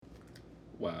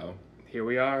Wow. Here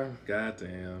we are.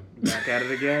 Goddamn. Back at it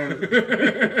again.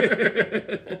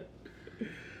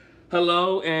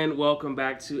 Hello and welcome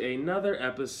back to another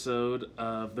episode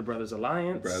of the Brothers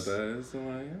Alliance. Brothers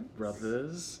Alliance.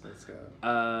 Brothers. Let's go.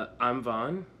 I'm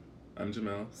Vaughn. I'm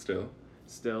Jamell.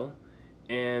 Still.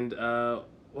 And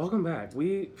welcome back.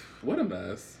 What a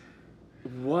mess.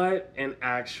 What an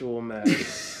actual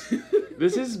mess.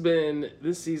 This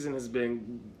season has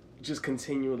been just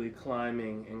continually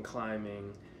climbing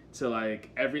to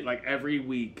every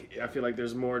week. I feel like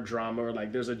there's more drama, or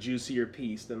like there's a juicier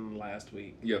piece than last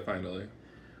week. Yeah, finally.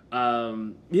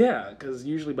 Yeah, because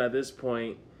usually by this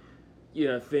point,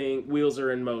 wheels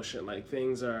are in motion. Like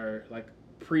things are like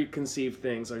preconceived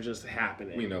things are just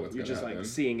happening. We know what's You're gonna just happen. like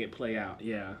seeing it play out.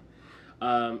 Yeah.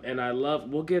 And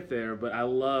we'll get there, but I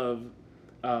love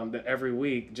that every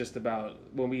week, just about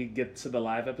when we get to the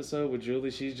live episode with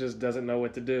Julie, she just doesn't know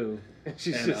what to do.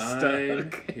 She's and just I'm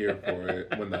stuck. here for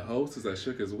it. When the host is as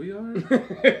shook as we are,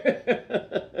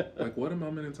 like what a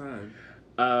moment in time.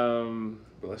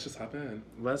 But let's just hop in.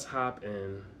 Let's hop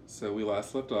in. So we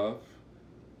last left off.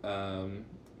 We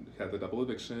had the double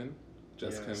eviction.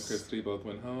 Jessica and Christy both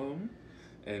went home.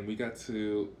 And we got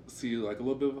to see like a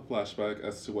little bit of a flashback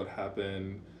as to what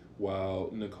happened while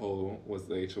Nicole was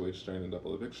the HOH during the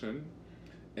double eviction.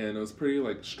 And it was pretty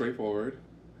like straightforward.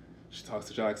 She talks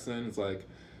to Jackson. It's like,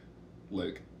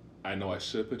 look, I know I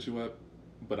should put you up,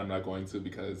 but I'm not going to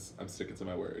because I'm sticking to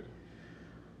my word.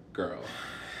 Girl.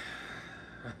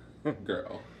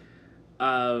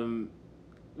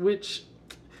 Which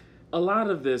a lot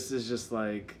of this is just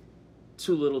like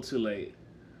too little too late.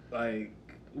 Like,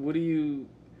 what do you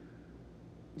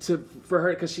for her,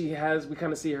 because we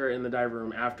kind of see her in the dive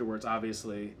room afterwards,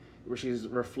 obviously, where she's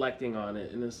reflecting on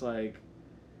it, and it's like,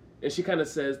 and she kind of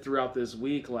says throughout this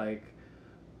week, like,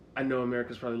 I know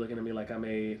America's probably looking at me like I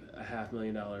made a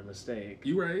 $500,000 mistake.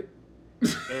 You right.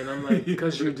 And I'm like,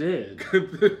 because you did.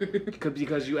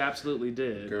 Because you absolutely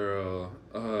did. Girl.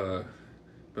 But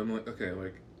I'm like, okay,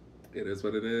 like, it is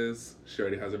what it is. She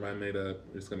already has her mind made up.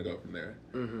 We're just going to go from there.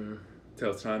 Mm-hmm.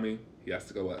 Tells Tommy he has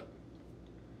to go up.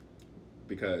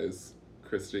 Because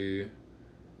Christy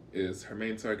is her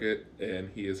main target and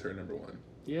he is her number one.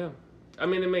 Yeah. I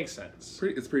mean, it makes sense.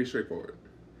 It's pretty straightforward.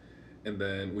 And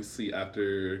then we see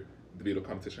after the veto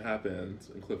competition happens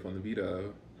and Cliff won the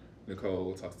veto,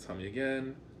 Nicole talks to Tommy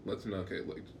again, lets him know, okay,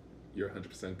 look, you're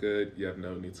 100% good. You have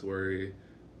no need to worry.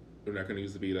 We're not going to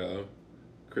use the veto.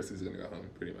 Christy's going to go home,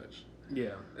 pretty much.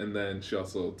 Yeah. And then she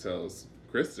also tells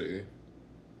Christy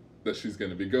that she's going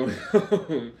to be going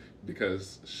home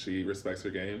because she respects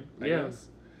her game, I guess.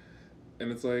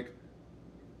 And it's like,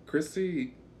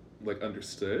 Christy, like,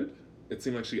 understood. It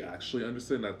seemed like she actually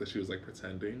understood, not that she was, like,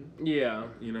 pretending. Yeah.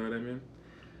 You know what I mean?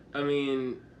 I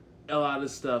mean, a lot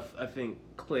of stuff, I think,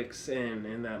 clicks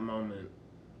in that moment.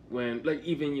 When, like,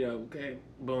 even, okay,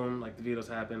 boom, like, the vetoes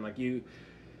happen. Like, you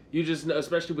just know,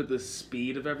 especially with the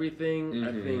speed of everything,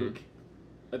 Mm-hmm.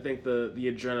 I think the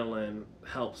adrenaline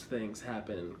helps things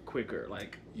happen quicker.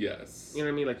 Like, yes. You know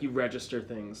what I mean? Like, you register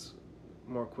things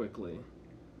more quickly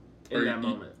in that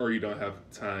moment. Or you don't have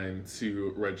time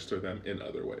to register them in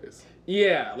other ways.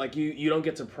 Yeah, like, you don't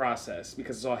get to process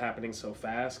because it's all happening so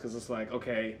fast. Because it's like,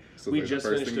 okay, so we just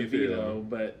finished the veto,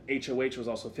 but HOH was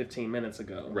also 15 minutes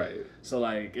ago. Right. So,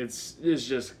 like, it's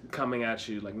just coming at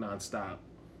you, like, nonstop.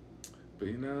 But,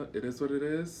 it is what it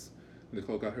is.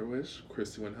 Nicole got her wish.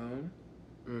 Christy went home.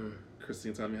 Christy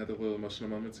and Tommy had a little emotional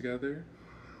moment together.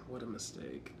 What a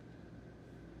mistake.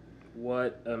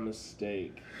 What a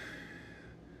mistake.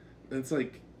 It's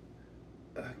like,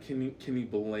 can you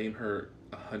blame her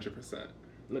 100%?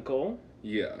 Nicole?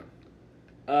 Yeah.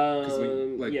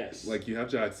 Yes. Like you have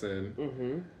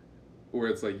Jackson, where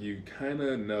it's like you kind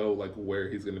of know like where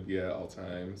he's gonna be at all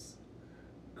times.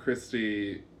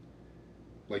 Christy,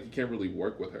 like you can't really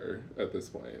work with her at this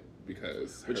point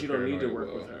because. But you don't need to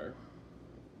work with her.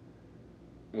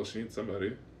 Well, she needs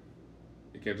somebody.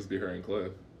 It can't just be her and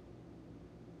Cliff.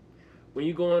 When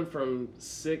you going from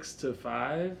 6 to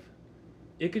 5,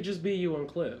 it could just be you and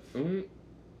Cliff. Mm-hmm.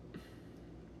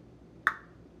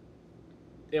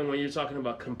 And when you're talking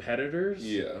about competitors,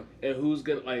 yeah, and who's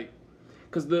gonna like,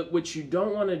 because what you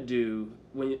don't want to do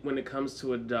when it comes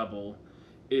to a double,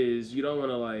 is you don't want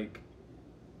to like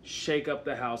shake up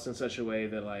the house in such a way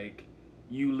that like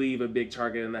you leave a big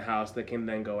target in the house that can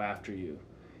then go after you.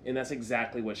 And that's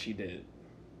exactly what she did.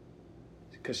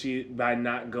 Because by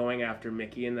not going after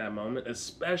Mickey in that moment,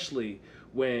 especially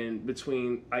when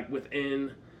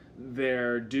within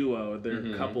their duo,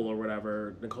 their couple or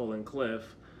whatever, Nicole and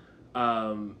Cliff,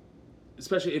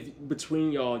 especially if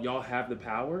between y'all have the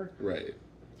power. Right.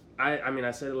 I mean,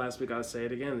 I said it last week. I'll say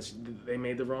it again. They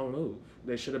made the wrong move.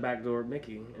 They should have backdoored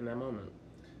Mickey in that moment.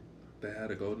 They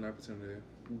had a golden opportunity.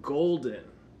 Golden.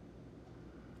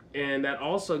 And that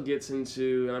also gets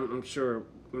into, and I'm sure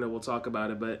we'll talk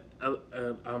about it, but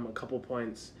a couple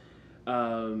points.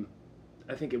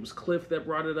 I think it was Cliff that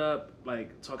brought it up,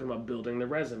 like talking about building the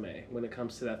resume when it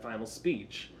comes to that final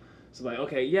speech. So like,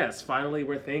 okay, yes, finally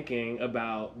we're thinking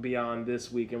about beyond this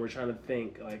week, and we're trying to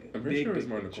think like. I'm pretty sure it was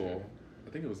more Nicole. I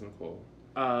think it was Nicole.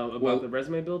 About the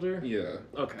resume builder. Yeah.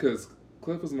 Okay. Because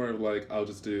Cliff was more of like, I'll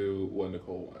just do what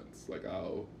Nicole wants. Like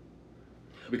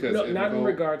because no, not Nicole, in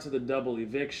regard to the double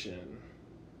eviction.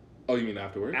 Oh, you mean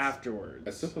afterwards? Afterwards.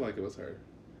 I still feel like it was her.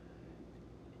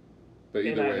 But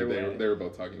either way, they were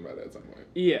both talking about it at some point.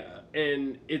 Yeah,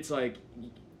 and it's like,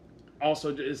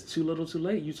 also, it's too little too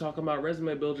late. You talking about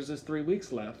resume builders, there's 3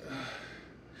 weeks left.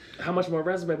 How much more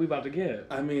resume we about to get?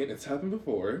 I mean, it's happened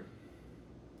before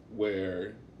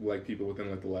where, like, people within,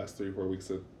 like, the last 3 or 4 weeks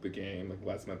of the game, like,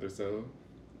 last month or so,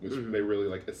 which they really,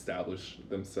 like, established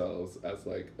themselves as,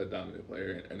 like, a dominant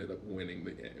player and ended up winning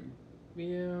the game.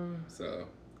 Yeah. So,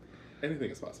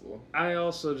 anything is possible. I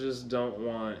also just don't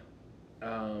want...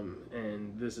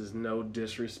 and this is no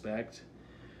disrespect,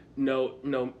 no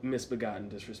misbegotten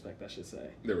disrespect, I should say.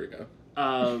 There we go.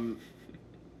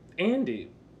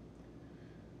 Andy.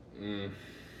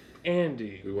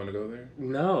 Andy. We want to go there?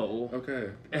 No. Okay.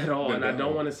 At all, then and I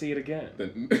don't want to see it again.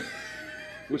 Then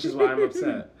which is why I'm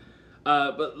upset.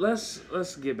 But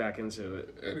let's get back into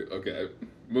it. Okay,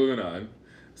 moving on.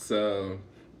 So,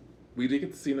 we did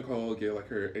get to see Nicole get like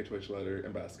her HOH letter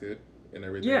and basket and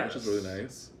everything, which is really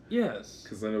nice. Yes.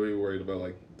 Because then we were worried about,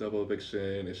 like, double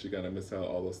eviction. Is she going to miss out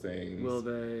all those things? Will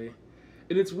they?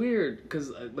 And it's weird,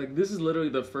 because, like, this is literally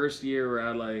the first year where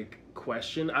I, like,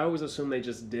 question. I always assumed they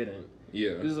just didn't.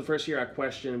 Yeah. This is the first year I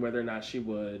questioned whether or not she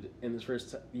would, in this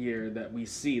first year that we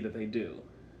see that they do.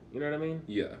 You know what I mean?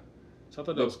 Yeah. So I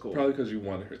thought that was cool. Probably because you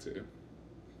wanted her to.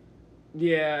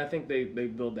 Yeah, I think they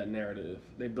built that narrative.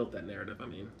 They built that narrative, I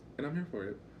mean. And I'm here for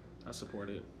it. I support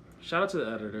it. Shout out to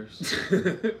the editors.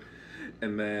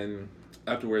 And then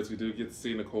afterwards, we do get to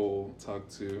see Nicole talk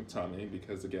to Tommy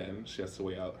because, again, she has to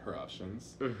weigh out her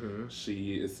options. Mm-hmm.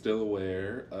 She is still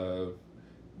aware of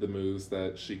the moves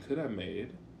that she could have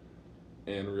made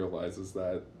and realizes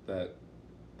that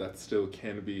still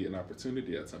can be an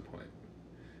opportunity at some point.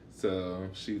 So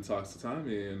she talks to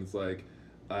Tommy and is like,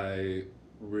 I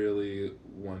really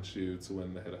want you to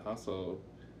win the head of household.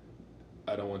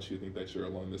 I don't want you to think that you're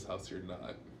alone in this house. You're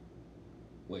not.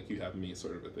 Like, you have me,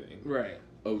 sort of a thing. Right.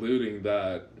 Alluding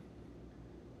that,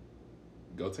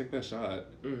 go take that shot.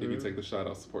 If you take the shot,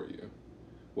 I'll support you.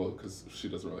 Well, because she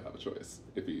doesn't really have a choice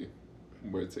if you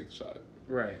were to take the shot.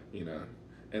 Right. You know?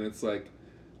 And it's like,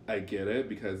 I get it,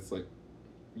 because, like,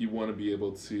 you want to be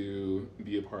able to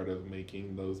be a part of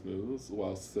making those moves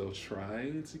while still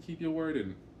trying to keep your word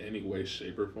in any way,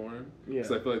 shape, or form. Yeah.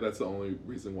 So I feel like that's the only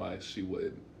reason why she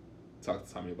would talk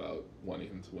to Tommy about wanting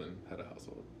him to win head of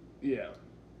household. Yeah.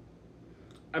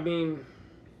 I mean,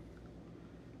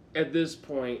 at this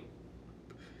point,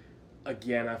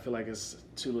 again, I feel like it's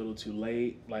too little too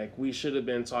late. Like, we should have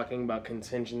been talking about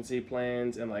contingency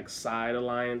plans and, like, side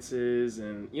alliances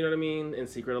and, you know what I mean? And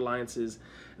secret alliances.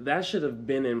 That should have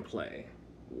been in play.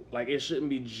 Like, it shouldn't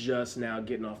be just now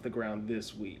getting off the ground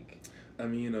this week. I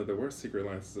mean, you know, there were secret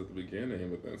alliances at the beginning,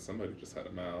 but then somebody just had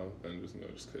a mouth and just,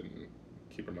 just couldn't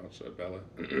keep her mouth shut, Bella.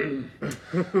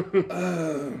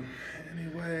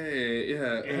 Anyway,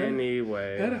 yeah.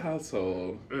 Anyway. Head of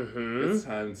household. Mm-hmm. It's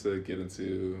time to get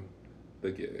into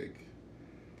the gig.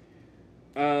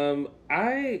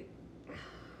 I...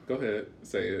 Go ahead.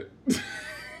 Say it.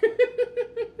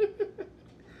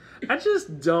 I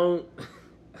just don't...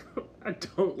 I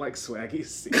don't like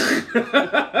Swaggy's scene.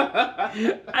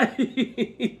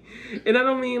 And I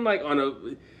don't mean like on a...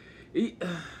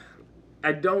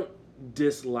 I don't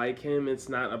dislike him. It's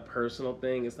not a personal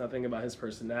thing. It's nothing about his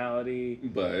personality.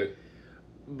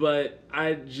 But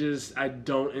I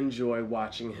don't enjoy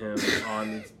watching him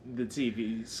on the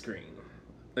TV screen.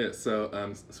 Yeah, so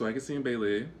Swaggy and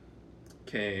Bailey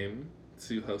came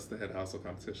to host the head household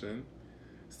competition.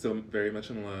 Still very much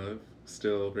in love.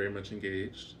 Still very much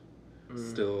engaged.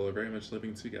 Still very much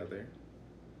living together.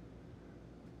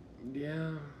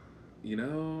 Yeah. You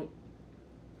know,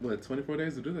 what, 24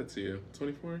 days to do that to you?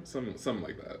 24? Something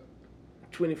like that.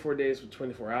 24 days with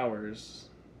 24 hours.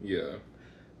 Yeah.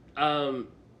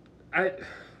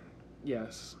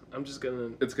 Yes, I'm just gonna...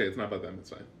 It's okay, it's not about them,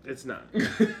 it's fine. It's not.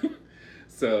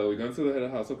 So we go into the head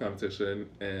of household competition,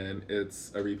 and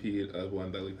it's a repeat of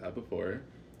one that we've had before.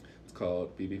 It's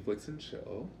called BB Flicks and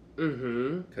Chill.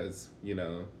 Mm-hmm. Because,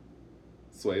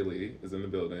 Sway Lee is in the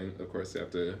building. Of course, you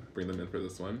have to bring them in for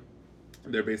this one.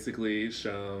 They're basically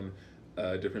shown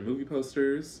different movie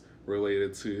posters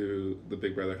related to the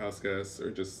Big Brother house guests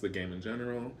or just the game in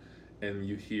general. And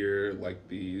you hear like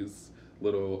these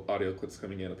little audio clips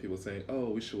coming in of people saying, oh,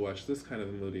 we should watch this kind of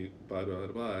a movie, blah, blah, blah,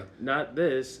 blah. Not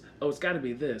this. Oh, it's got to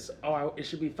be this. Oh, it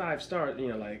should be 5 stars. You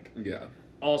know, like... Yeah.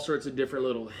 All sorts of different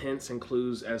little hints and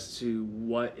clues as to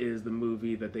what is the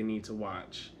movie that they need to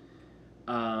watch.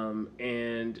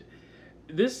 And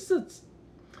this is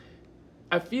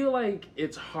I feel like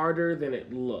it's harder than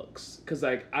it looks. Cause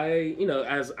like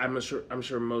as I'm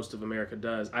sure most of America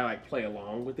does, I like play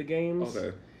along with the games.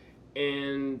 Okay.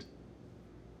 And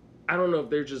I don't know if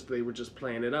they were just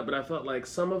playing it up, but I felt like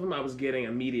some of them I was getting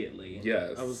immediately.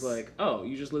 Yes. I was like, oh,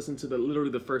 you just listen to literally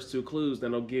the first 2 clues,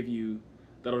 then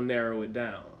that'll narrow it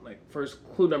down. Like, first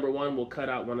clue number 1 will cut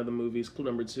out one of the movies. Clue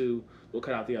number 2 will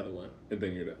cut out the other one. And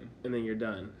then you're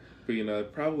done.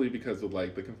 But, probably because of,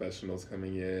 like, the confessionals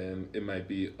coming in, it might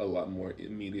be a lot more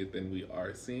immediate than we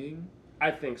are seeing.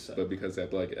 I think so. But because they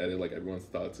have to, like, edit, like, everyone's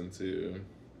thoughts into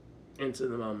the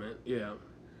moment, yeah.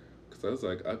 Because I was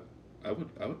like, I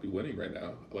would be winning right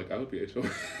now. Like, I would be HOH.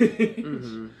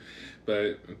 Mm-hmm.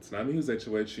 But it's not me who's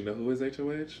HOH. You know who is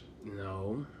HOH?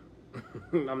 No.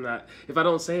 I'm not. If I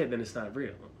don't say it, then it's not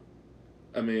real.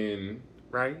 I mean,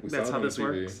 right? That's how this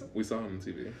works. We saw him on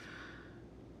TV.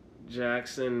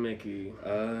 Jackson Mickey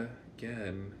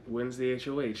again wins the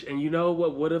HOH, and you know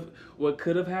what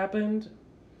could have happened?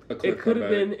 It could have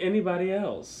been anybody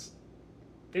else.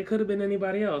 It could have been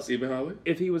anybody else. Even Holly?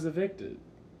 If he was evicted,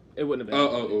 it wouldn't have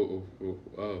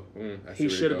been. He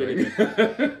should have been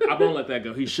evicted. I won't let that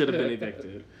go. He should have been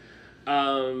evicted.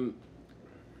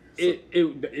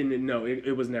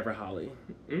 It was never Holly.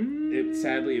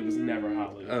 Sadly, it was never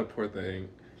Holly. Oh, poor thing.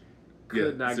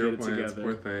 Could not 0 get it points, together.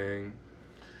 Poor thing.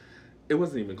 It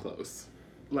wasn't even close.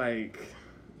 Like,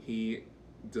 he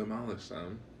demolished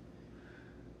them.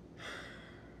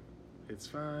 It's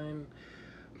fine.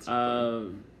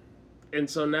 And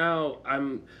so now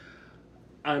I'm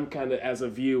kind of, as a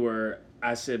viewer,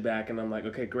 I sit back and I'm like,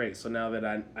 okay, great. So now that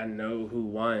I know who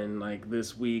won, like,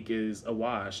 this week is a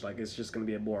wash. Like, it's just going to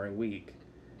be a boring week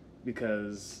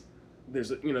because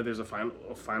there's a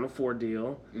final 4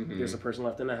 deal. Mm-hmm. There's a person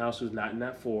left in the house who's not in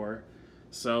that 4.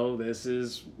 So this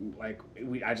is like,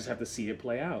 I just have to see it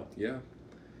play out. Yeah.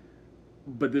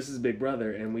 But this is Big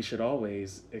Brother, and we should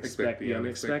always expect the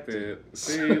unexpected.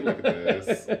 See, look at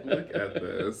this. Look at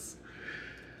this.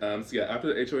 So yeah,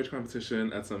 after the HOH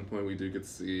competition, at some point we do get to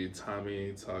see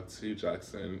Tommy talk to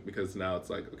Jackson because now it's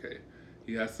like, okay,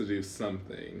 he has to do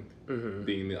something,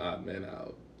 being the odd man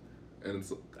out, and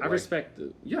it's I respect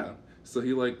it. Yeah. So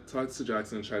he like talks to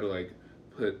Jackson and try to like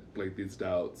put like these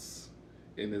doubts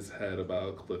in his head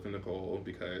about Cliff and Nicole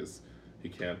because he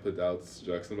can't put doubts to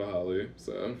Jackson about Holly.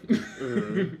 So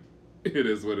it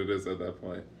is what it is at that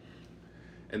point.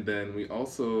 And then we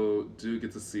also do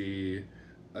get to see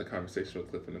a conversation with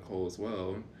Cliff and Nicole as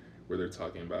well, where they're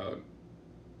talking about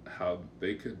how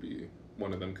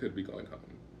one of them could be going home.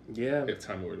 Yeah. If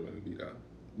Tommy were to win the beat out.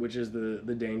 Which is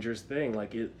the dangerous thing.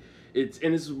 Like it's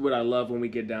and this is what I love when we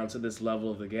get down to this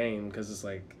level of the game, because it's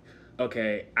like,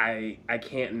 okay, I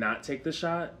can't not take the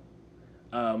shot,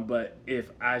 but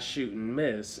if I shoot and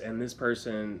miss, and this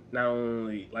person not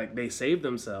only like they save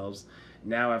themselves,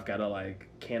 now I've got to like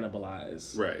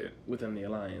cannibalize within the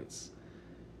alliance.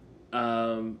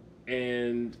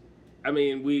 And I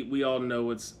mean, we all know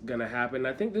what's gonna happen.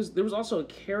 I think there was also a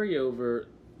carryover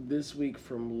this week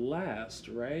from last,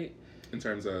 right? In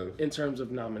terms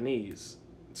of nominees.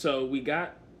 So we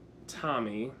got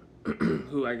Tommy,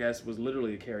 who I guess was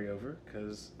literally a carryover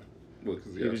because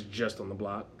he was just on the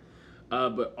block.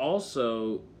 But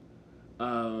also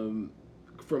from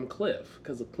Cliff,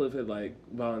 because Cliff had like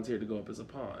volunteered to go up as a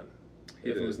pawn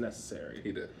if it was necessary.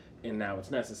 He did. And now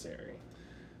it's necessary.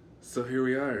 So here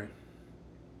we are.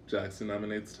 Jackson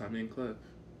nominates Tommy and Cliff.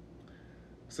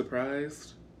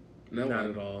 Surprised? No Not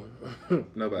one. at all.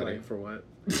 Nobody. Like, for what?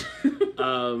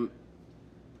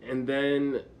 And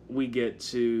then we get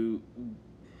to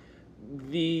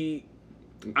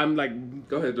I'm like...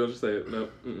 Go ahead, don't just say it. No.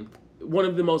 Mm-mm. One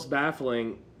of the most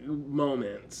baffling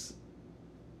moments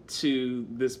to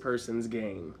this person's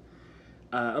game.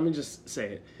 Let me just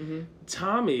say it. Mm-hmm.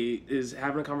 Tommy is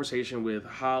having a conversation with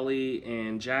Holly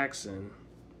and Jackson,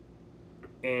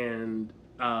 and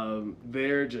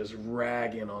they're just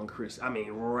ragging on Chris. I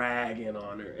mean, ragging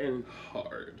on her, and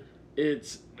hard.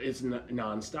 It's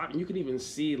nonstop. You can even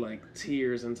see like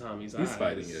tears in Tommy's eyes. He's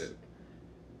fighting it.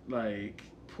 Like,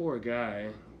 poor guy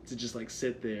to just like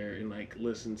sit there and like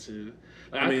listen to.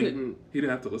 Like, I mean, he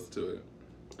didn't have to listen to it.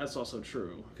 That's also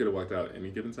true. Could have walked out at any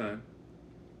given time.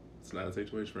 It's not a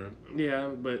situation for him. Yeah,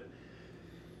 but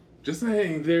just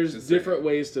saying. There's different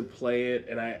ways to play it,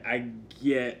 and I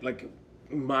get, like,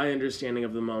 my understanding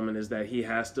of the moment is that he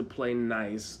has to play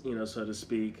nice, so to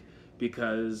speak,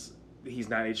 because he's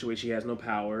not HOH, he has no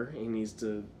power. He needs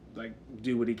to, like,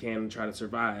 do what he can and try to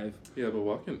survive. Yeah, but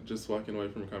walking away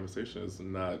from a conversation is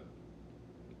not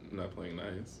playing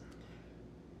nice.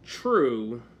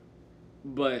 True,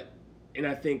 and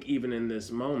I think even in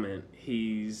this moment,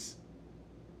 he's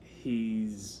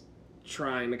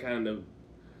trying to kind of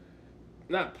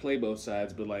not play both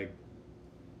sides, but, like,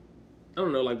 I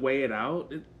don't know, like, weigh it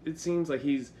out. It seems like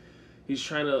he's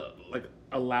trying to, like,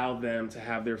 allow them to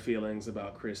have their feelings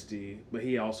about Christy, but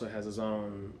he also has his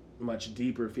own much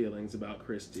deeper feelings about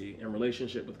Christy and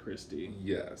relationship with Christy.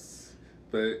 Yes,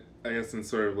 but I guess in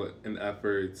sort of like an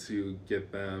effort to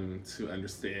get them to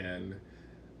understand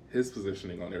his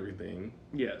positioning on everything.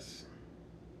 Yes.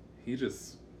 He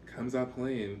just comes out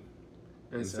plain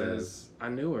and says, I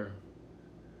knew her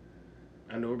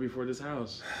before this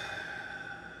house.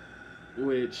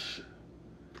 Which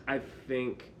I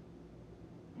think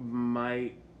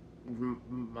might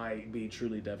be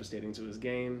truly devastating to his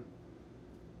game.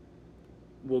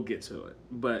 We'll get to it.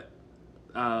 But,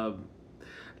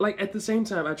 like, at the same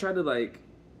time, I try to, like,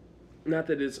 not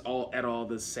that it's at all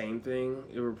the same thing.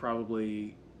 It would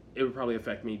probably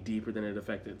affect me deeper than it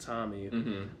affected Tommy.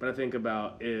 Mm-hmm. But I think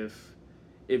about if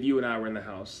you and I were in the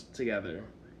house together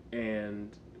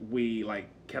and we, like,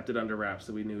 kept it under wraps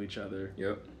that we knew each other.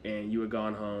 Yep. And you had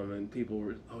gone home and people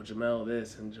were, Jamell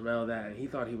this and Jamell that, and he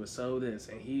thought he was so this,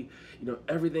 and he,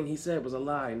 everything he said was a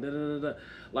lie, and da-da-da-da.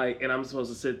 Like, and I'm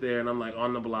supposed to sit there and I'm, like,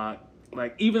 on the block.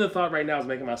 Like, even the thought right now is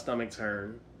making my stomach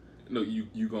turn. No,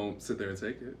 you gonna sit there and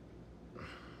take it.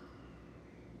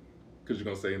 Because you're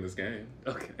gonna stay in this game.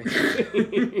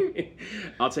 Okay.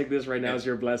 I'll take this right now as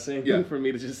your blessing for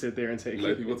me to just sit there and take it.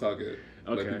 Let people talk it.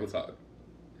 Okay. Let people talk.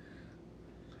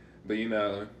 But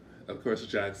of course,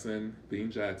 Jackson, being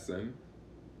Jackson,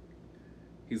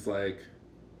 he's like,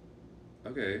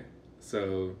 okay,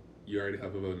 so you already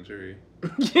have a vote in jury.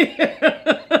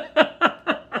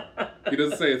 He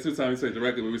doesn't say it 2 times, he says it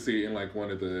directly, but we see it in, like, one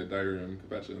of the diary room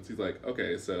confessions. He's like,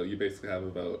 okay, so you basically have a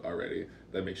vote already.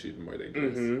 That makes you even more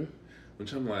dangerous. Mm-hmm.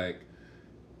 Which I'm like,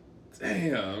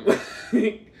 damn.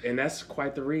 And that's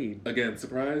quite the read. Again,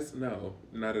 surprise? No,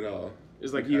 not at all.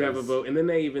 It's like, you have a vote. And then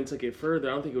they even took it further.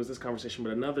 I don't think it was this conversation,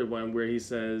 but another one where he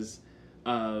says,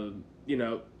 not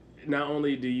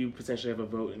only do you potentially have a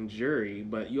vote in jury,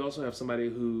 but you also have somebody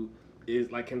who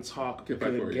is, like, can talk a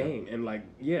good game. And, like,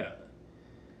 yeah.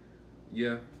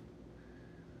 Yeah.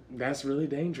 That's really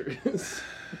dangerous.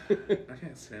 I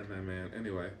can't stand that man.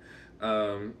 Anyway,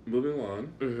 moving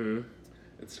along. Mm-hmm.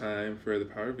 It's time for the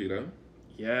power veto.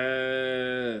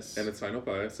 Yes. And it's final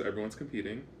 5, so everyone's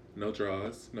competing. No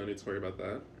draws. No need to worry about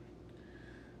that.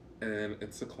 And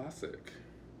it's a classic.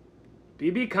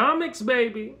 BB Comics,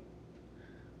 baby.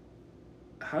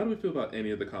 How do we feel about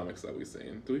any of the comics that we've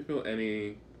seen? Do we feel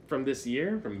any... From this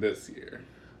year? From this year.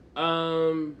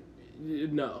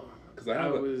 No.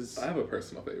 Because I have a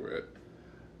personal favorite.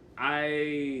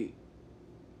 A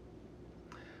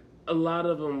lot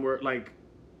of them were, like,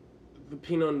 the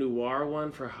Pinot Noir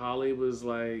one for Holly was,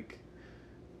 like...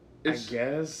 I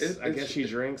guess she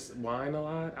drinks wine a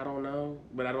lot. I don't know,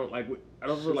 but I don't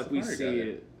feel like we see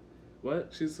it.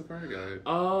 What? She's a Safari guide.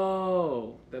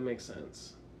 Oh, that makes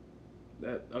sense.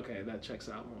 That checks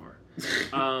out more.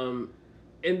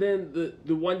 And then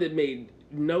the one that made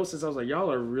no sense. I was like,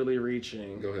 y'all are really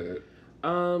reaching. Go ahead.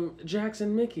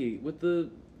 Jackson Mickey with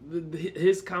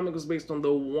his comic was based on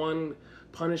the one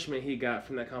punishment he got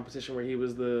from that competition where he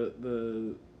was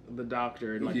the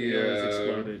doctor and, like, the nose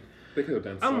exploded. They could have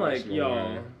done so I'm much like, more.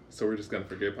 y'all. So we're just going to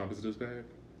forget Pompous Douchebag?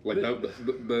 Like,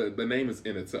 the name is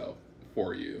in itself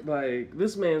for you. Like,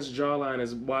 this man's jawline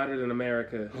is wider than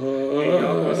America. And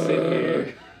y'all gonna sit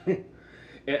here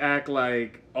and act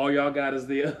like all y'all got is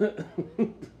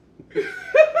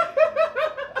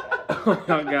all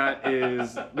y'all got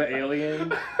is the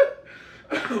alien.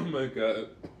 Oh my god.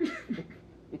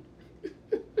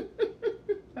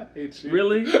 I hate you.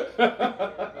 Really?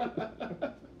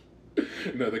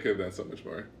 No, they could have done so much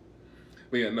more.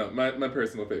 But yeah, no, my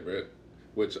personal favorite,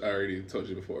 which I already told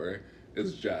you before,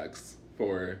 is Jax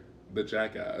for the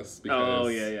jackass. Because, oh,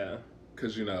 yeah.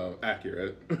 Because,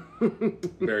 accurate.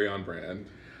 Very on brand.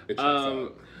 It checks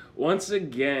out. Once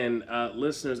again,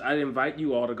 listeners, I invite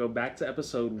you all to go back to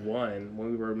episode 1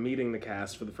 when we were meeting the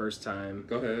cast for the first time.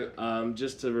 Go ahead.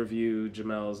 Just to review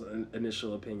Jamell's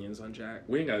initial opinions on Jack.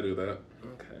 We ain't gotta do that.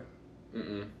 Okay.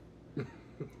 Mm-mm.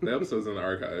 The episode's in the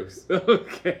archives.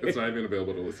 Okay. It's not even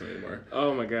available to listen anymore.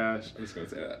 Oh my gosh. I'm just gonna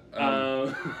say that.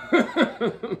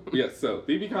 Yeah, so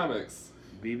BB Comics.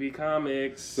 BB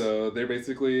Comics. So they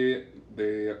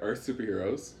are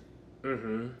superheroes.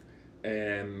 Mm-hmm.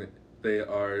 And they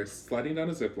are sliding down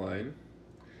a zip line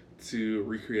to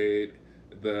recreate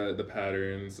the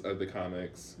patterns of the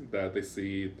comics that they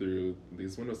see through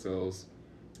these windowsills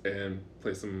and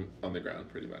place them on the ground,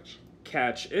 pretty much.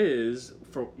 Catch is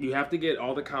you have to get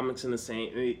all the comics in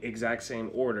the exact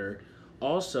same order.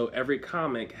 Also, every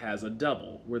comic has a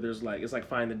double where there's it's like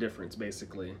find the difference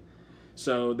basically.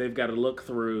 So they've got to look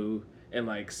through and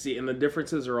see, and the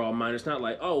differences are all minor. It's not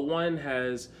like, oh, one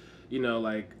has,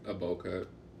 a bowl cut.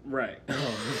 Right.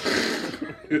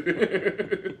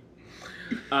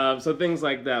 So things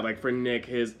like that. Like for Nick,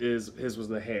 his was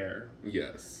the hair.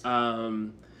 Yes.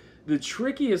 The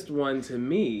trickiest one to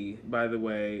me, by the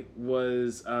way,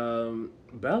 was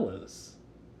Bella's.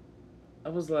 I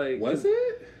was like, was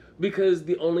it? Because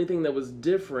the only thing that was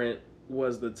different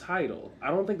was the title. I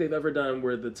don't think they've ever done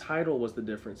where the title was the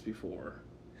difference before.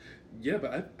 Yeah,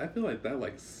 but I feel like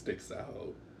that sticks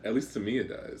out. At least to me, it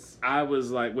does. I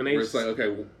was like, when they... Where it's like,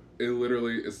 okay,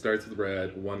 it starts with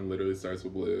red, one literally starts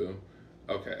with blue.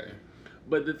 Okay.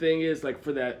 But the thing is,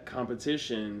 for that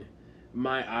competition,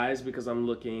 my eyes, because I'm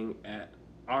looking at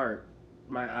art,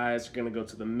 my eyes are going to go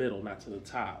to the middle, not to the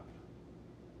top.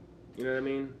 You know what I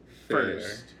mean? Fair.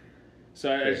 First.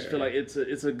 So I just feel like it's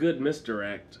a good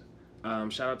misdirect.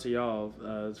 Shout out to y'all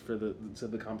to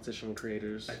the competition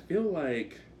creators. I feel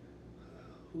like...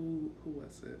 Who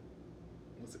was it?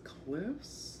 Was it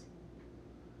Cliff's?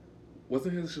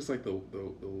 Wasn't his just the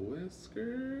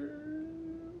whiskers?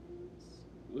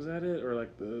 Was that it, or I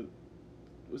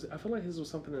feel like his was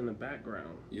something in the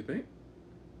background. You think?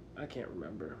 I can't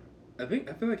remember. I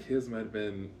feel like his might have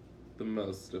been the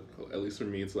most difficult, at least for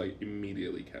me, to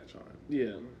immediately catch on.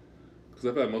 Yeah. Because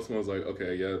I feel like most of them was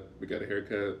okay, yeah, we got a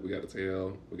haircut, we got a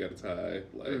tail, we got a tie,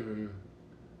 Mm-hmm.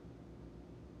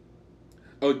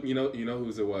 Oh, you know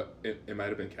who's it? What it might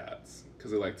have been Kat's,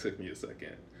 because it took me a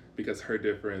second, because her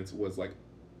difference was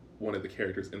one of the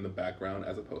characters in the background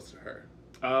as opposed to her.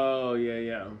 Oh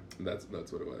yeah. That's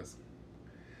what it was.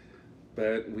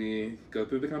 But we go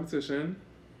through the competition,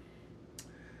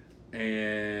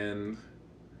 and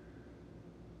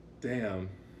damn.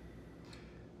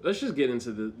 Let's just get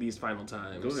into these final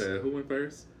times. Go ahead. Who went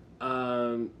first?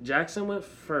 Jackson went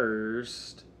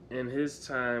first, and his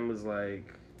time was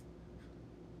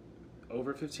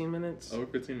over 15 minutes. Over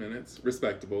 15 minutes.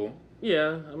 Respectable.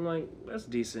 Yeah, I'm that's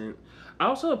decent. I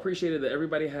also appreciated that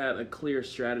everybody had a clear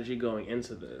strategy going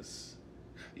into this.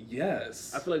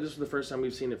 Yes. I feel like this was the first time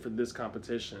we've seen it for this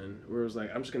competition, where it was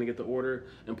I'm just going to get the order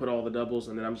and put all the doubles,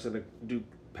 and then I'm just going to do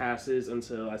passes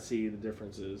until I see the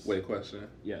differences. Wait, question.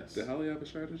 Yes. Did Holly have a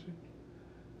strategy?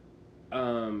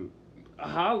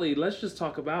 Holly, let's just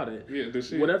talk about it. Yeah, did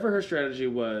she? Whatever her strategy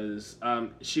was,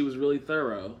 she was really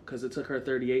thorough, because it took her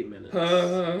 38 minutes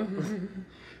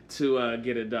to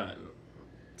get it done.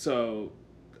 So...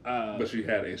 but she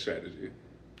had a strategy.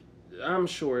 I'm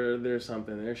sure there's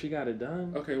something there. She got it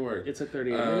done. Okay, word. It took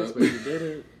 38 minutes, but she did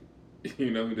it.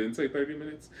 You know who didn't take 30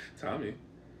 minutes? Tommy.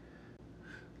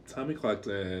 Tommy clocked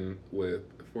in with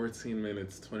 14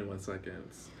 minutes, 21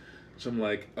 seconds. Which I'm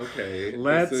okay.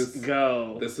 Let's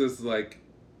go. This is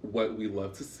what we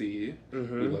love to see.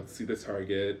 Mm-hmm. We love to see the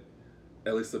target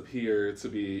at least appear to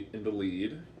be in the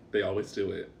lead. They always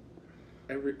do it.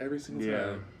 Every single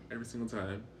time. Every single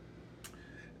time.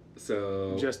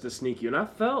 So just to sneak you. And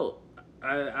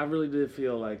I really did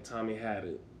feel like Tommy had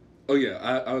it. Oh yeah,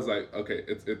 I was okay,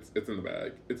 it's in the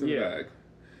bag. It's in the bag.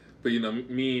 But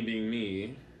me being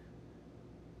me,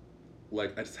 I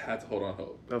just had to hold on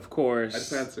hope. Of course. I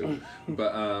just had to.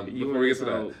 But before we get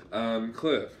to that,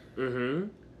 Cliff. Mm-hmm.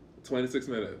 26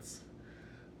 minutes.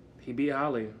 He beat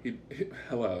Holly.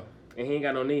 Hello. And he ain't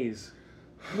got no knees.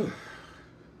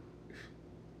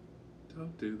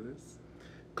 Don't do this.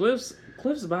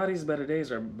 Cliff's body's better days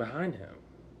are behind him.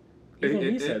 Even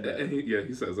he said that.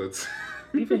 He says that.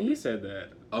 Even he said that.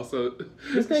 Also,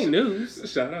 this ain't news.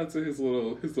 Shout out to his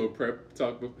little pep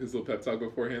talk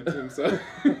beforehand to himself.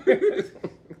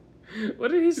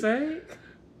 What did he say?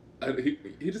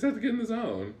 He just had to get in the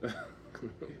zone.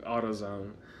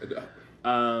 AutoZone.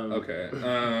 Okay.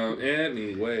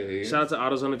 Anyway. Shout out to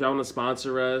AutoZone if y'all want to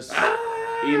sponsor us.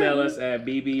 Email us at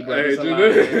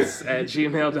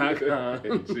bbbrothersalliance@gmail.com.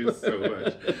 Thank you so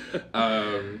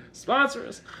much. Sponsor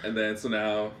us. And then, so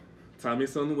now, Tommy's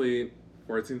still in the lead,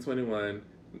 14-21.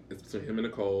 It's between him and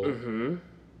Nicole. Mm-hmm.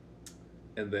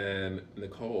 And then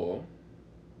Nicole,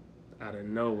 out of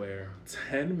nowhere,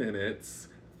 10 minutes,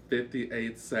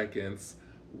 58 seconds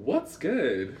What's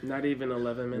good? Not even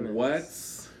 11 minutes.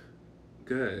 What's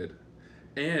good?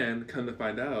 And come to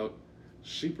find out,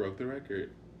 she broke the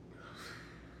record.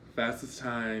 Fastest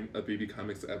time a BB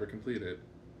Comics ever completed.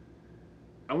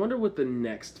 I wonder what the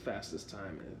next fastest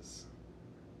time is.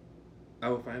 I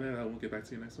will find out. I will get back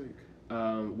to you next week.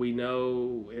 We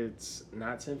know it's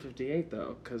not 10:58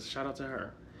 though, because shout out to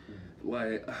her.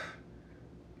 Like,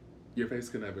 your face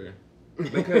could never.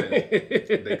 They couldn't.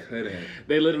 They couldn't.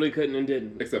 They literally couldn't and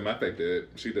didn't. Except my fake did.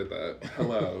 She did that.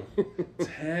 Hello.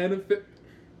 10,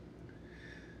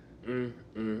 15.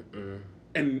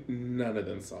 And none of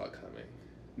them saw it coming.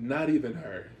 Not even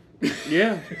her.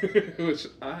 Yeah. Which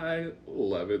I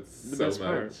love it The so best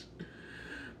much.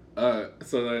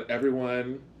 So that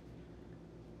everyone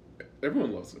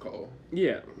loves Nicole.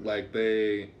 Yeah. Like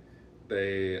they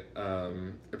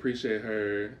appreciate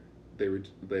her.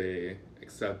 They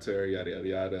accept her. Yada yada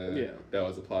yada. Yeah. They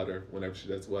always applaud her whenever she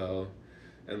does well,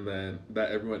 and then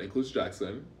that everyone includes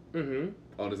Jackson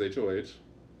on his HOH,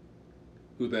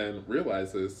 who then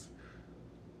realizes,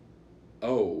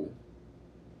 oh,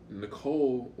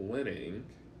 Nicole winning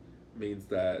means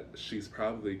that she's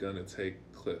probably gonna take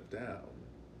Cliff down.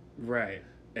 Right.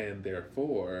 And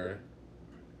therefore,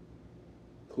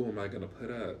 who am I gonna put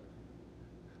up?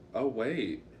 Oh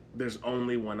wait, There's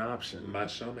only one option. my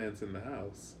showman's in the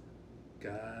house.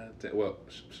 God damn. Well,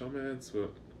 showman's.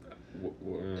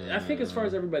 I think as far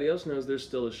as everybody else knows, there's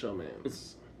still a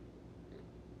showman's.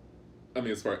 I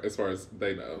mean, as far as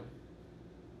they know,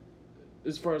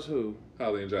 As far as who?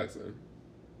 Holly and Jackson.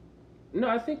 No,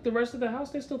 I think the rest of the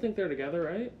house, they still think they're together,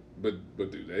 right? But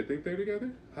do they think they're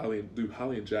together? Do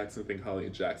Holly and Jackson think Holly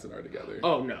and Jackson are together?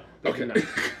 Oh no. Okay.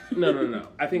 No.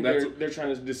 I think That's- they're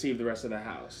trying to deceive the rest of the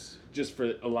house just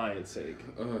for alliance sake.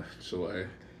 Chile.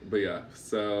 But yeah,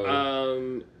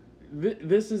 so.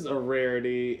 This is a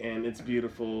rarity and it's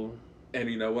beautiful. And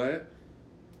you know what?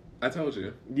 I told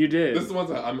you. You did. This is one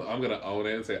time I'm gonna own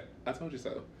it and say I told you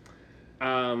so.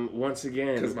 Once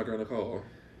again, Because my girl Nicole.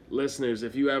 listeners,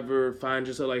 if you ever find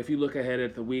yourself, like, if you look ahead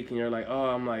at the week and you're like, oh,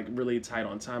 I'm like really tight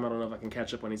on time, I don't know if I can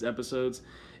catch up on these episodes.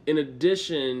 In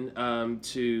addition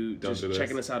to just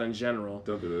checking us out in general,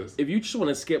 Don't do this. if you just want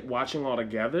to skip watching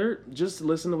altogether, just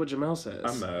listen to what Jamell says.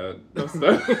 I'm mad. Don't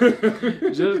stop.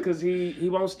 Just because he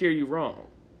won't steer you wrong.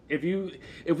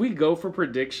 If we go for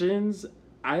predictions,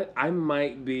 I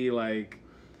might be like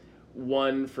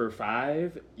 1 for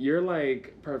 5. You're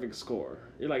like perfect score.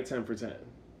 You're like 10 for 10.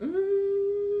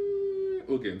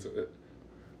 We'll get into it.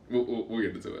 We'll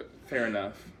get into it. Fair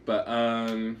enough. But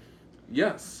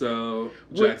yeah. So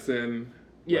Jackson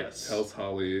tells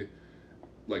Holly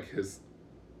like his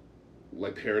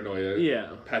paranoia. Yeah.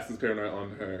 Passes paranoia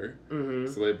on her.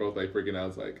 Mm-hmm. So they both like freaking out.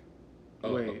 It's like,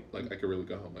 oh, Wait. like I could really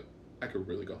go home. Like I could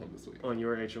really go home this week. On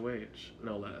your HOH,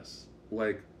 no less.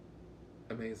 Like,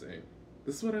 amazing.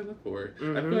 This is what I live for.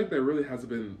 Mm-hmm. I feel like there really hasn't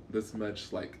been this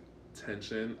much like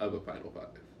tension of a Final Five.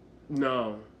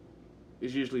 No.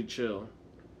 It's usually chill.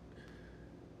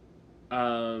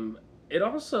 It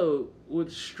also,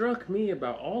 what struck me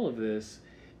about all of this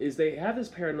is they have this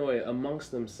paranoia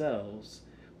amongst themselves,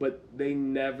 but they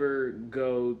never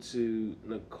go to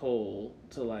Nicole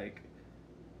to like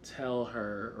tell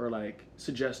her or like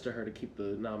suggest to her to keep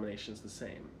the nominations the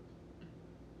same.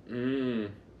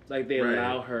 Like they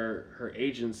allow her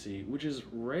agency, which is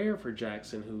rare for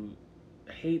Jackson, who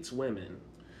hates women.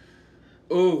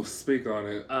 Oh, speak on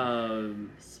it.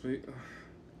 Speak.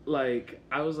 Like,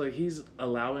 I was like, he's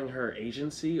allowing her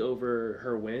agency over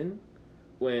her win,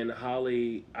 when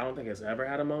Holly, I don't think has ever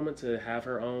had a moment to have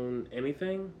her own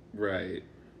anything. Right.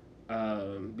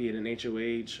 Be it an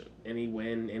HOH, any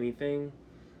win, anything,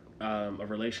 a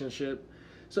relationship.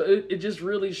 So it just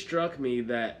really struck me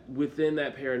that within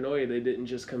that paranoia, they didn't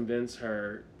just convince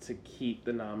her to keep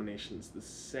the nominations the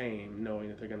same, knowing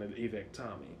that they're going to evict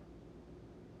Tommy.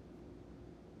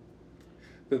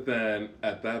 But then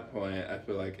at that point, I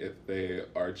feel like if they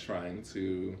are trying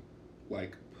to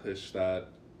like push that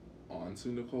onto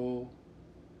Nicole,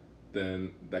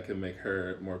 then that can make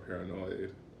her more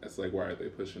paranoid. It's like, why are they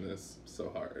pushing this so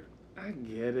hard? I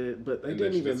get it, but they And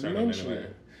didn't then she even just turned on mention anyway.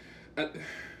 it.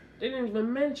 They didn't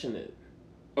even mention it.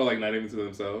 Oh, like not even to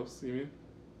themselves, you mean?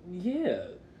 Yeah.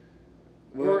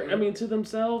 Well, Or, I mean, to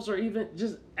themselves or even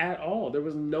just at all. There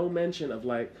was no mention of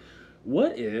like,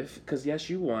 what if, because yes,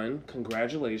 you won,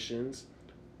 congratulations,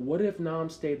 what if Nam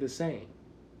stayed the same?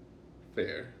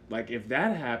 fair. Like, if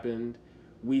that happened,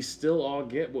 we still all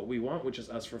get what we want, which is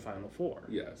us for Final Four.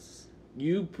 Yes.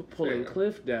 You pulling Fair.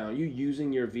 Cliff down, you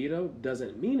using your veto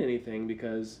doesn't mean anything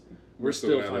because we're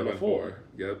still Final Four.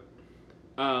 Yep.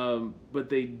 But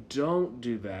they don't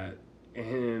do that,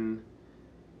 and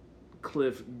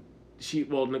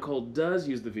Nicole does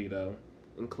use the veto,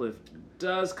 and Cliff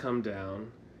does come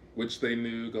down. Which they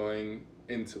knew going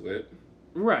into it.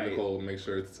 Right. Nicole makes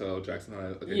sure to tell Jackson,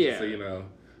 okay, Yeah. just so you know,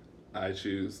 I'm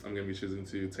going to be choosing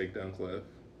to take down Cliff.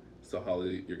 So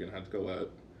Holly, you're going to have to go up.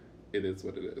 It is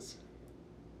what it is.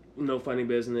 No funny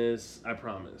business, I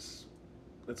promise.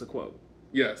 That's a quote.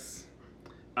 Yes.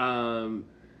 And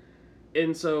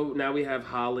so now we have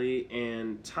Holly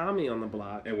and Tommy on the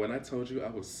block. And when I told you I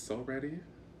was so ready,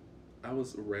 I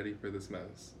was ready for this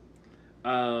mess.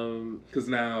 Because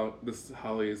now this is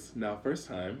Holly's first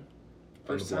time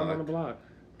on the block.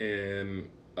 In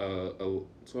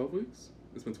 12 weeks?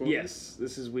 It's been 12 weeks? Yes,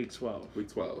 this is week 12. Week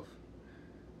 12.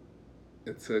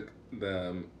 It took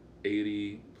them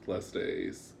 80 plus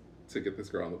days to get this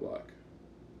girl on the block.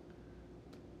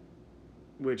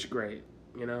 Which, great,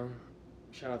 you know?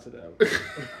 Shout out to them.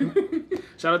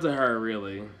 Shout out to her,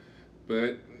 really.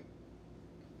 But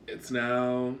it's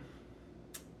now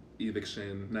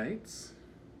eviction nights.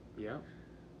 Yeah.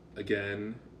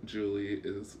 Again, Julie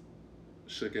is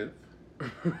shooketh.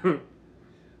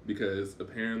 Because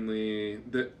apparently,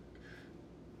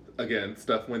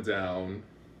 stuff went down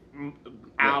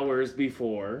hours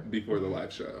before the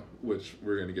live show, which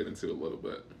we're going to get into a little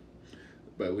bit.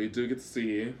 But we do get to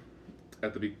see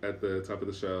at the top of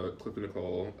the show, Cliff and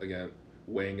Nicole, again,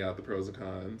 weighing out the pros and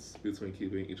cons between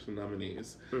keeping each of the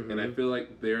nominees. Mm-hmm. And I feel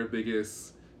like their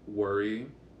biggest worry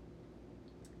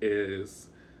is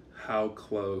how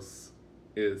close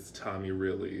is Tommy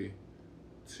really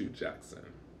to Jackson?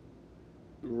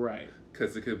 Right.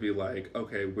 Because it could be like,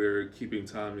 okay, we're keeping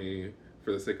Tommy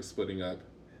for the sake of splitting up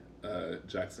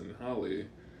Jackson and Holly,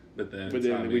 but then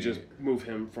Tommy, we just move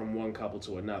him from one couple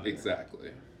to another.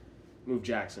 Exactly. Move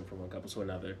Jackson from one couple to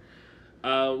another,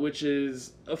 which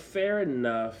is a fair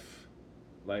enough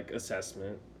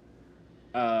assessment.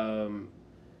 My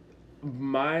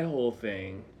whole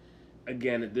thing,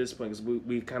 again at this point, because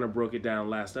we kind of broke it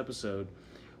down last episode,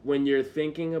 when you're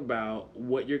thinking about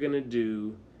what you're gonna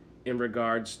do in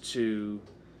regards to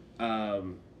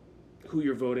who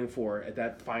you're voting for at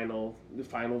that final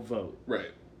vote,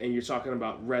 right? And you're talking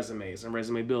about resumes and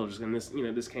resume builders, and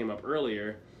this came up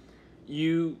earlier.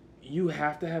 You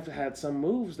have to have had some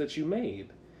moves that you made.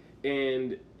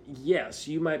 And yes,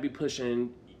 you might be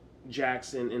pushing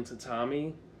Jackson into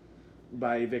Tommy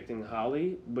by evicting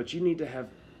Holly, but you need to have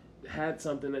had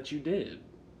something that you did.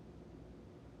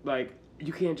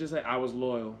 You can't just say, I was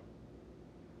loyal.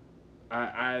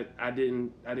 I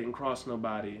didn't cross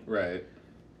nobody. Right.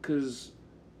 'Cause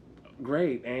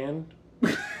great, and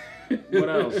what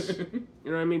else? You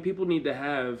know what I mean? People need to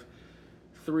have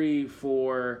 3,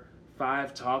 4,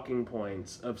 5 talking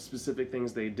points of specific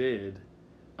things they did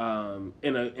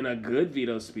in a good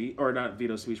veto speech, or not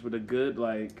veto speech, but a good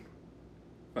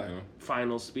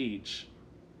final speech.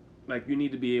 You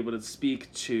need to be able to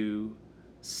speak to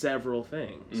several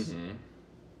things. Mm-hmm.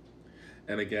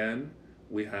 And again,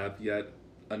 we have yet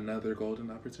another golden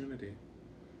opportunity.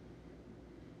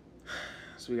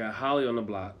 So we got Holly on the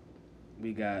block,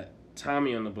 we got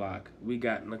Tommy on the block, we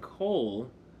got Nicole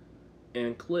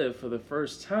and Cliff for the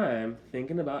first time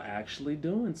thinking about actually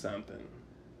doing something.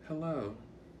 Hello.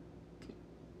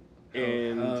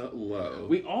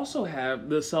 We also have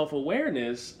the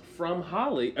self-awareness from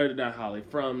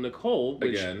from Nicole, which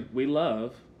again, we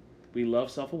love. We love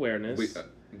self-awareness.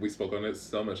 We spoke on it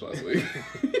so much last week.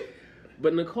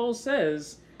 But Nicole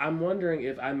says, I'm wondering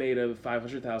if I made a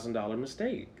 $500,000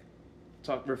 mistake.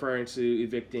 Referring to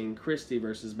evicting Christy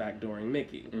versus backdooring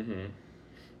Mickey. Mm-hmm.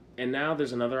 And now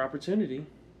there's another opportunity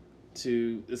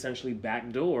to essentially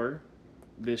backdoor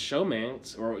this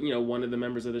showmance, or one of the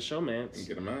members of the showmance, and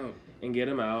get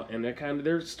him out. And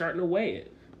they're starting to weigh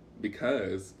it.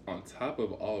 Because on top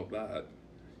of all of that,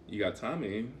 you got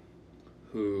Tommy,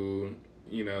 who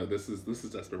this is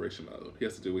desperation mode. He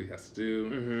has to do what he has to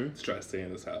do to try to stay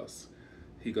in this house.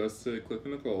 He goes to Cliff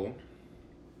and Nicole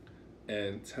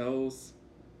and tells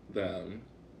them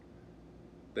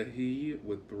that he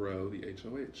would throw the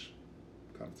HOH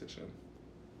competition.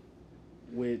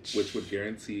 Which would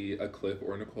guarantee a Cliff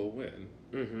or Nicole win.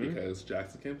 Mm-hmm. Because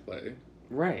Jackson can't play.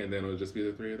 Right. And then it would just be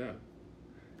the 3 of them.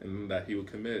 And that he would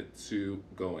commit to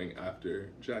going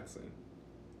after Jackson.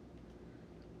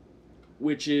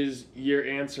 Which is your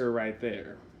answer right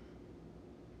there.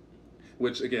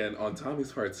 Which, again, on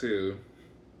Tommy's part too,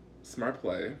 smart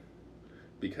play.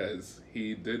 Because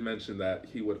he did mention that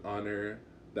he would honor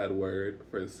that word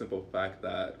for the simple fact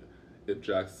that if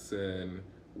Jackson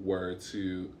were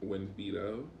to win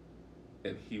veto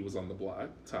and he was on the block,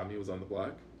 Tommy was on the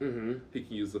block, he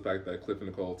can use the fact that Cliff and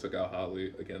Nicole took out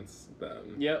Holly against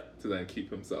them to then keep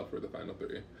himself for the final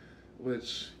 3.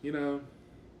 which, you know,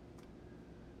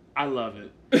 I love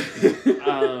it.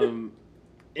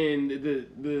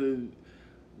 And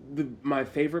my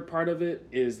favorite part of it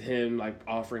is him like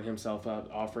offering himself up,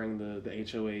 offering the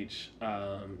HOH,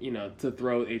 to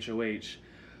throw HOH.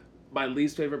 My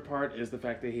least favorite part is the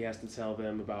fact that he has to tell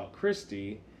them about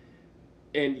Christy,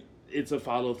 and it's a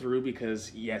follow through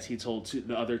because yes, he told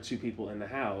the other two people in the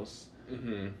house,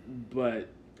 but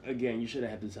again, you should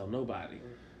have had to tell nobody.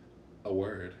 A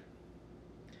word.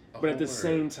 But at the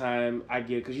same time, I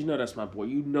get, because you know that's my boy.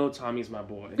 You know Tommy's my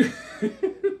boy.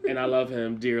 And I love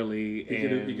him dearly. He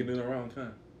can do no wrong, huh?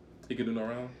 He can do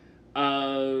no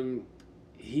wrong?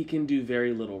 He can do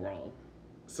very little wrong.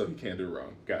 So he can't do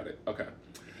wrong. Got it. Okay.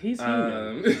 He's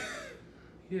human.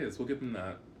 He is. We'll give him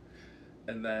that.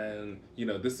 And then,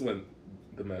 this is when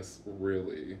the mess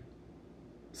really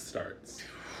starts.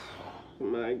 Oh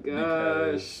my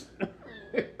gosh.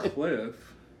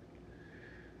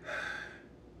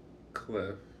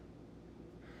 Cliff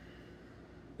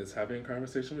is having a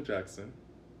conversation with Jackson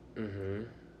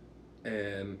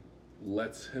and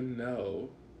lets him know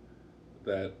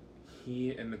that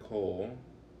he and Nicole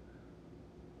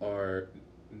are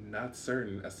not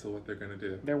certain as to what they're going to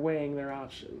do. They're weighing their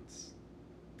options.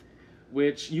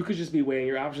 Which you could just be weighing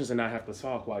your options and not have to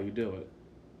talk while you do it.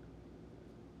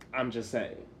 I'm just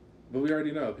saying. But we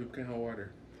already know people can't hold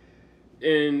water.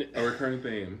 And a recurring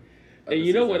theme. And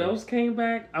you know what else came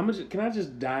back? Can I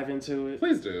just dive into it?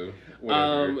 Please do.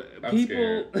 Whatever. I'm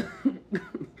scared.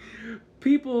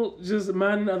 People just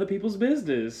minding other people's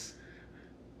business.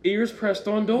 Ears pressed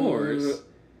on doors.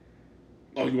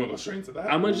 Oh, you want to go straight into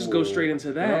that? I'm gonna just go straight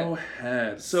into that. Go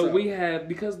ahead. So we have,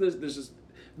 because there's just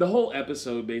the whole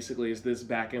episode basically is this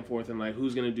back and forth and like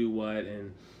who's gonna do what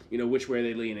and which way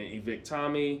they lean and evict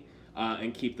Tommy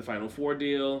and keep the Final Four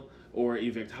deal, or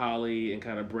evict Holly and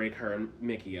kind of break her and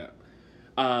Mickey up.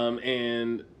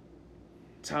 And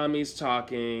Tommy's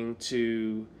talking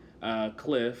to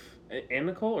Cliff and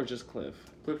Nicole, or just Cliff?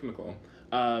 Cliff and Nicole.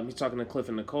 He's talking to Cliff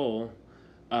and Nicole.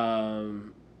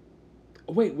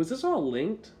 Wait, was this all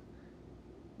linked?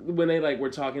 When they were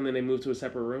talking, then they moved to a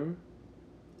separate room?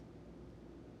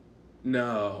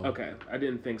 No. Okay, I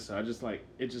didn't think so. I just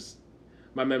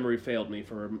my memory failed me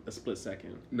for a split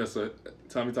second. No, so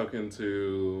Tommy talking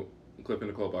to Cliff and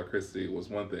Nicole about Christy was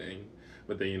one thing,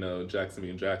 but then Jackson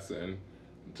being Jackson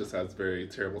just has very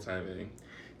terrible timing.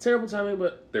 Terrible timing,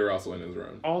 but they were also in his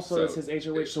room. Also, it's his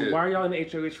HOH. So why are y'all in the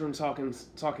HOH room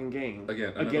talking game?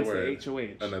 Again, against word. The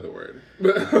HOH. Another word.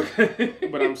 Okay.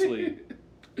 But I'm asleep.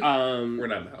 We're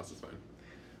not in the house. It's fine.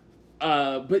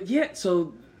 But yeah,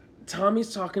 so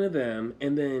Tommy's talking to them,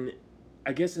 and then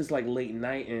I guess it's late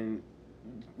night, and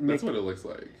that's what it looks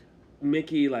like.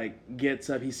 Mickey gets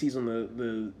up. He sees on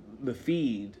the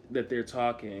feed that they're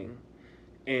talking,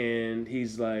 and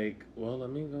he's like, "Well, let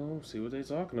me go see what they're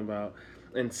talking about."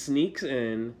 And sneaks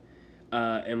in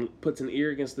and puts an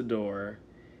ear against the door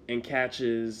and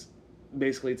catches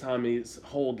basically Tommy's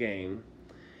whole game.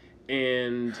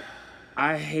 And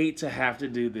I hate to have to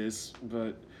do this,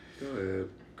 but go ahead.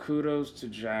 Kudos to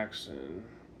Jackson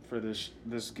for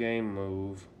this game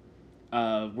move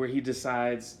where he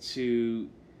decides to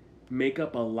make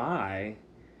up a lie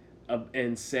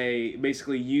and say,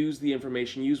 basically use the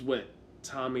information, use what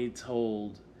Tommy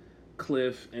told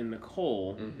Cliff and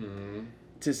Nicole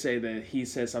to say that he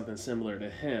said something similar to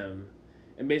him,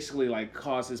 and basically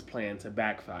cause his plan to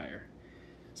backfire.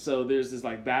 So there's this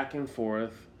back and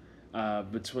forth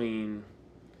between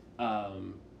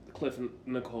Cliff and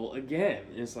Nicole again.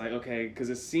 It's okay,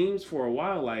 because it seems for a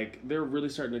while they're really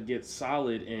starting to get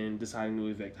solid in deciding to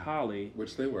evict Holly,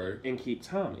 which they were, and keep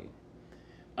Tommy.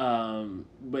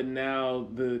 But now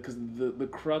because the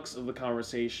crux of the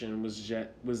conversation was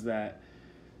that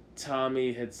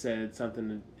Tommy had said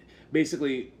something.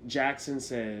 Basically, Jackson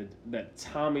said that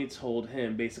Tommy told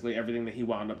him basically everything that he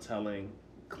wound up telling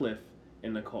Cliff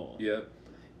and Nicole. Yep.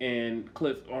 And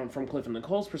from Cliff and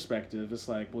Nicole's perspective, it's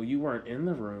well, you weren't in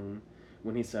the room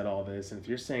when he said all this, and if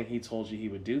you're saying he told you he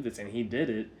would do this and he did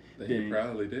it, then he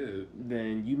probably did.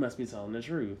 Then you must be telling the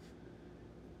truth.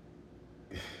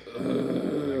 Oh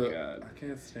my God. I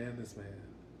can't stand this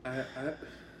man.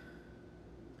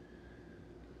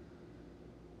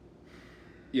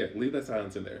 Yeah, leave that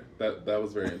silence in there. That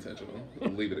was very intentional.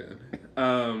 Leave it in.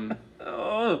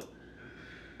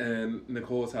 And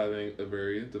Nicole is having a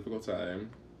very difficult time,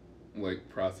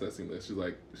 processing this. She's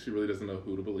she really doesn't know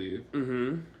who to believe.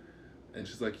 Mm-hmm. And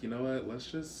she's you know what?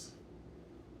 Let's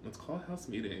call a house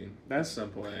meeting at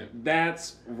some point.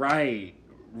 That's right.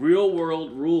 Real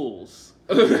world rules.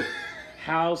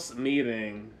 House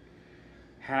meeting.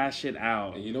 Hash it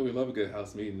out. And we love a good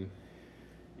house meeting.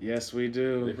 Yes, we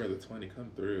do. They the 20 come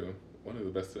through. One of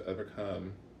the best to ever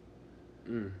come.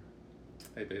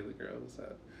 Hey, Bailey girl, what's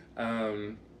up?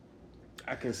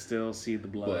 I can still see the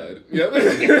blood. Yep.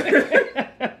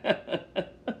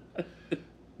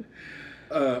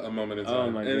 A moment in time. Oh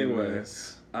my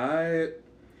goodness.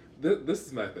 This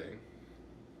is my thing.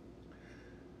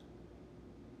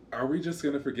 Are we just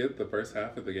gonna forget the first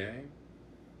half of the game?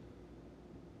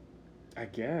 I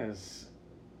guess.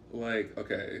 Like,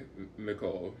 okay,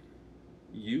 Nicole,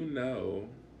 you know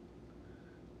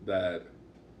that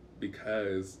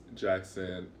because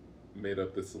Jackson made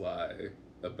up this lie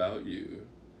about you,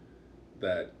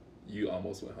 that you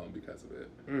almost went home because of it.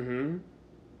 Mm-hmm.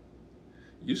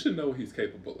 You should know what he's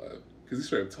capable of. Because he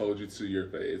straight up told you to your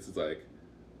face, it's like,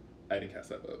 I didn't cast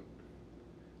that vote.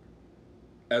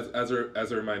 As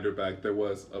a reminder back, there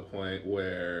was a point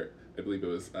where, I believe it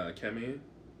was Kemi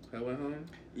that went home.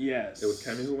 Yes. It was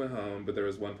Kemi who went home, but there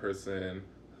was one person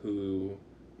who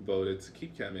voted to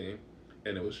keep Kemi,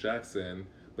 and it was Jackson,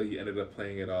 but he ended up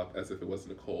playing it off as if it was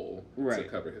Nicole to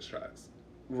cover his tracks.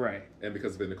 Right. And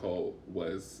because of it, Nicole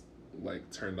was like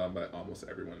turned on by almost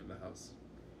everyone in the house.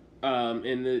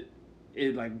 And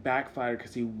it like backfired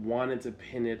because he wanted to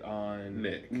pin it on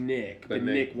Nick, but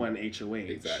Nick won HOH.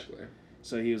 Exactly.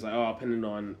 So he was like, "Oh, I'll pin it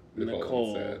on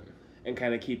Nicole and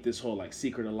kind of keep this whole like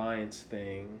secret alliance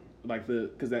thing, like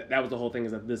because that was the whole thing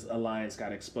is that this alliance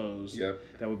got exposed. Yep.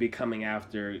 That would be coming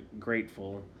after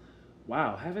Grateful.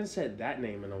 Wow, haven't said that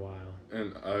name in a while.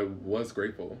 And I was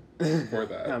grateful for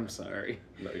that. I'm sorry.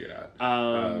 No, you're not.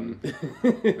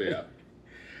 But yeah.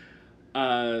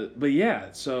 But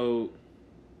yeah, so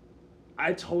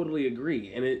I totally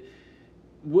agree, and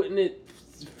wouldn't it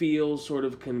feel sort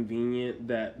of convenient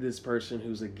that this person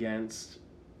who's against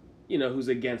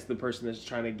the person that's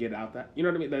trying to get out that, you know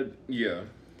what I mean? That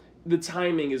the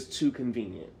timing is too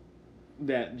convenient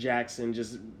that Jackson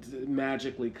just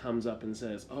magically comes up and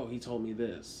says, "Oh, he told me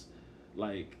this,"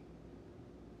 like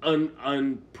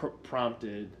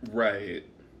unprompted, right?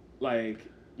 Like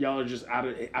y'all are just out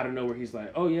of nowhere. He's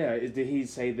like, "Oh yeah, did he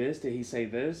say this? Did he say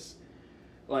this?"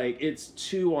 Like it's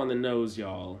too on the nose,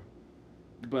 y'all.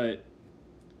 But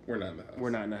we're not in the house. We're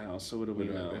not in the house, so what do we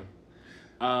know?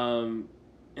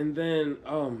 And then,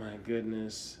 oh my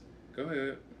goodness. Go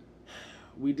ahead.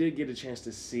 We did get a chance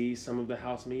to see some of the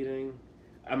house meeting.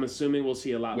 I'm assuming we'll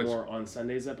see a lot more on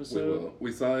Sunday's episode. We will.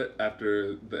 We saw it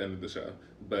after the end of the show,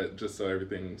 but just so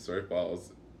everything sort of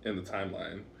falls in the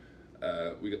timeline,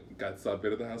 we saw a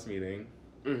bit of the house meeting,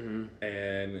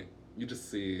 and you just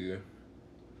see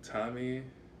Tommy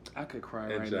I could cry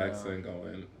and right Jackson now.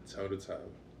 going toe to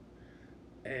toe,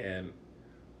 and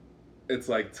it's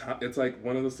like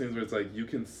one of those things where it's like you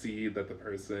can see that the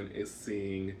person is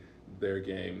seeing their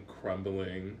game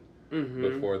crumbling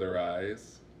before their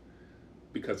eyes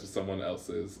because of someone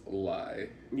else's lie.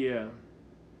 Yeah.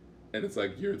 And it's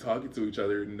like you're talking to each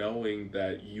other knowing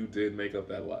that you did make up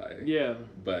that lie. Yeah.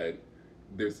 But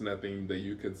there's nothing that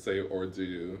you could say or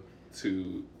do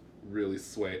to really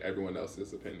sway everyone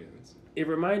else's opinions. It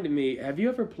reminded me, have you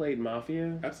ever played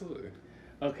Mafia? Absolutely.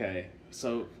 Okay,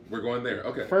 so... We're going there,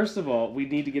 okay. First of all, we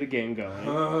need to get a game going.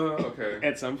 Okay.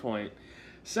 At some point.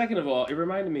 Second of all, it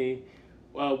reminded me,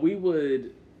 we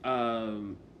would,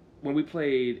 when we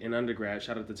played in undergrad,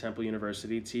 shout out to Temple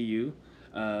University, TU,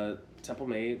 Temple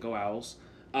May, go Owls.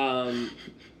 When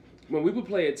we would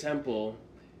play at Temple,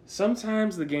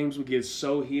 sometimes the games would get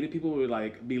so heated, people would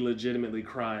like be legitimately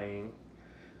crying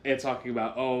and talking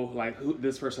about,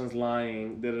 this person's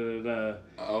lying, da da da da.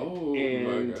 Oh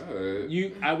and my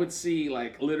god! I would see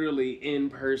like literally in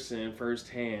person,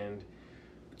 firsthand,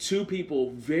 two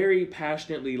people very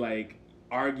passionately like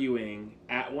arguing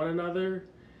at one another,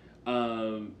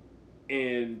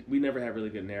 and we never had really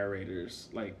good narrators,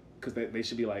 like because they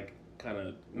should be like kind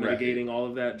of mitigating all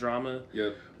of that drama.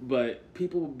 Yep. But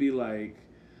people would be like,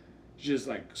 just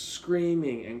like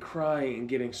screaming and crying and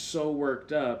getting so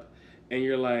worked up. And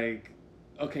you're like,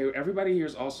 okay, everybody here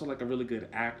is also like a really good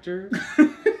actor.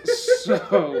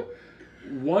 So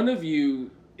one of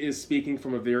you is speaking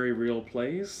from a very real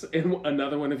place, and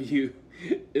another one of you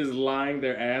is lying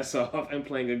their ass off and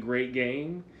playing a great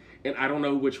game. And I don't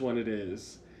know which one it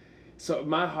is. So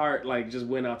my heart like just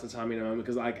went out to Tommy and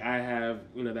because like I have,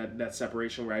 that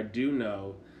separation where I do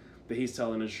know that he's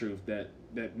telling the truth, that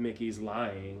Mickey's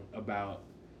lying about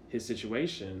his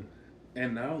situation.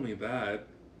 And not only that,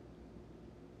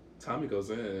 Tommy goes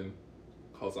in,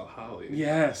 calls out Holly.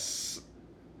 Yes.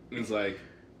 And it's like,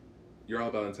 you're all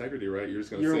about integrity, right? You're just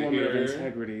gonna You're sit a woman here. of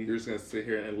integrity. You're just gonna sit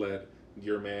here and let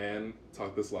your man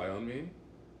talk this lie on me,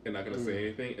 and not gonna say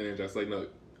anything. And then just like, no,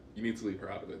 you need to leave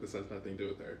her out of it. This has nothing to do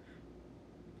with her.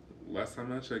 last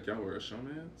time I checked, y'all were a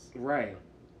showmance. Right.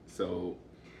 So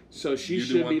she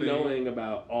should be knowing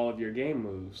about all of your game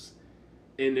moves.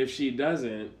 And if she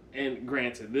doesn't, and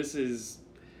granted, this is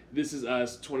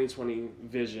us 2020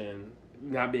 vision,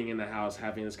 not being in the house,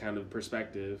 having this kind of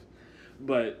perspective.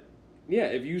 But yeah,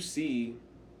 if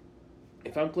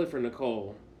I'm Clifford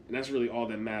Nicole, and that's really all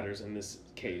that matters in this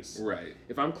case. Right.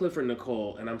 If I'm Clifford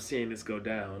Nicole and I'm seeing this go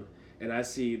down, and I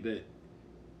see that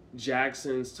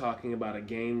Jackson's talking about a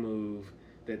game move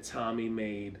that Tommy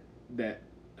made that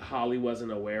Holly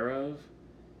wasn't aware of,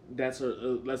 that's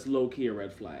low key a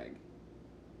red flag.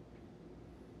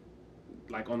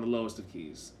 Like on the lowest of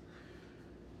keys.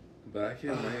 But I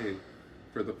can't wait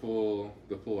for the full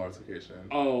altercation.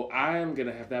 Oh, I am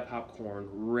gonna have that popcorn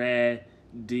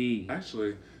ready.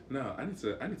 Actually, no, I need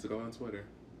to go on Twitter.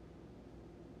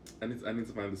 I need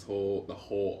to find the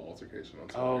whole altercation on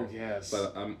Twitter. Oh yes.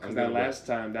 But I'm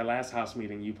that last house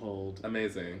meeting you pulled.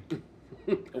 Amazing.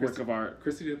 A work of art.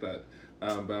 Christy did that.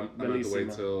 But I'm gonna have to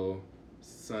wait till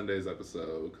Sunday's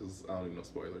episode because I don't even know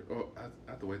spoiler. Oh, I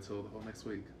have to wait till the whole next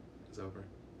week is over.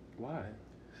 Why?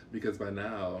 Because by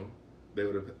now they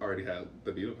would have already had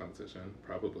the veto competition,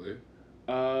 probably.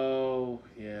 Oh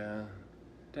yeah.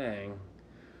 Dang.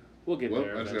 We'll get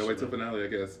there. I just gotta wait till finale, I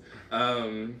guess.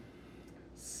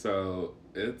 So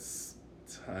it's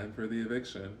time for the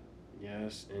eviction.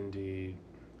 Yes, indeed.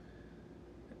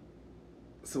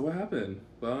 So what happened,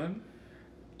 Vaughn?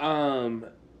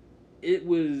 It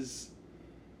was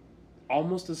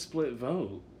almost a split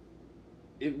vote.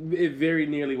 It very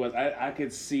nearly was. I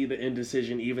could see the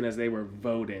indecision even as they were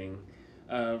voting,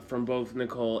 from both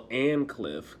Nicole and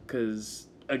Cliff, because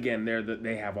again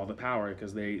they have all the power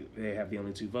because they have the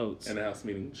only 2 votes. And the house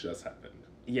meeting just happened.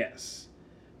 Yes.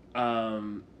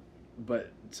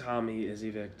 But Tommy is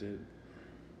evicted.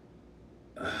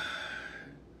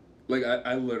 Like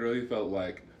I literally felt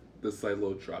like this slight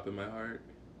little drop in my heart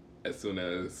as soon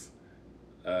as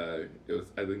I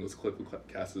think it was Cliff who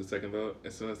casted the second vote.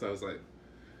 As soon as I was like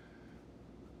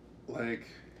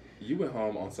you went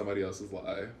home on somebody else's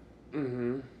lie.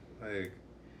 Mm-hmm. Like,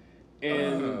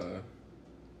 and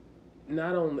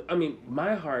not only, I mean,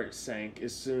 my heart sank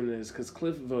as soon as, because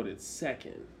Cliff voted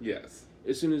second. Yes.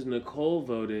 As soon as Nicole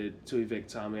voted to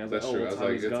evict Tommy, I was like, oh,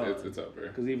 Tommy's gone. It's over.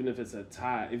 Because even if it's a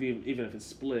tie, even if it's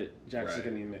split, Jackson's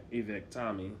going to evict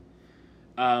Tommy.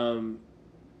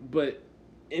 But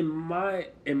in my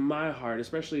heart,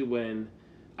 especially when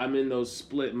I'm in those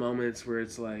split moments where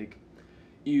it's like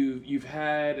you've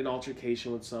had an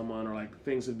altercation with someone, or like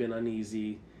things have been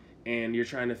uneasy, and you're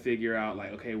trying to figure out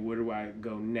like, okay, where do I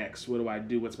go next? What do I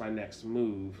do? What's my next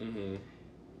move? Mm-hmm.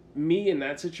 Me in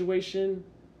that situation,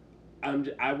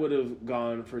 I would have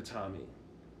gone for Tommy.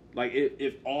 Like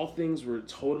if all things were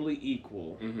totally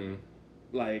equal, mm-hmm.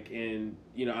 like, and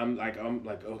you know, I'm like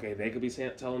okay, they could be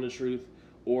telling the truth,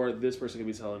 or this person could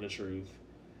be telling the truth.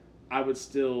 I would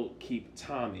still keep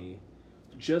Tommy,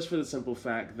 just for the simple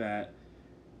fact that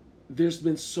there's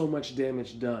been so much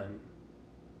damage done.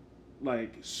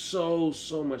 Like so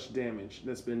much damage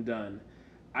that's been done.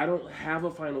 I don't have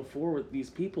a Final Four with these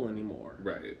people anymore.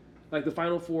 Right. Like the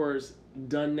Final Four's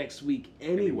done next week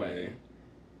anyway.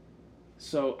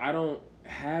 So I don't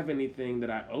have anything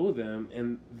that I owe them,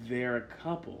 and they're a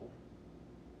couple.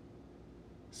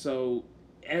 So,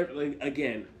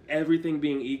 again, everything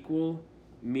being equal,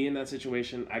 me in that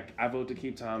situation, I vote to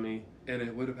keep Tommy. And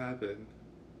it would have happened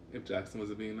if Jackson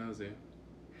wasn't being nosy.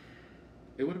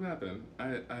 It would have happened.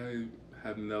 I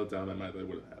have no doubt in my mind that it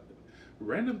would have happened.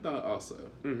 Random thought also.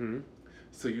 Mm-hmm.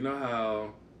 So you know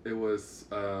how it was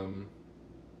when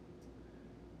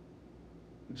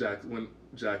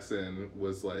Jackson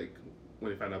was like,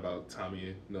 when he found out about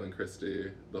Tommy knowing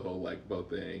Christy, the whole like vote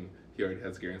thing, he already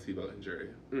has guaranteed vote in jury.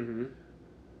 Mm-hmm.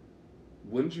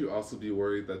 Wouldn't you also be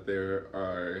worried that there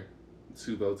are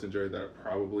 2 votes in jury that are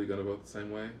probably going to vote the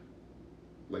same way?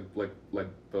 Like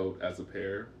vote as a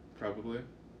pair, probably?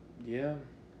 Yeah.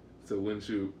 So wouldn't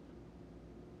you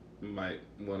might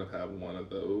want to have one of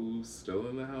those still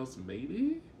in the house,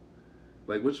 maybe?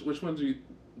 Like which one do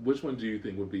you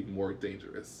think would be more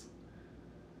dangerous?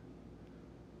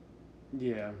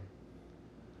 Yeah.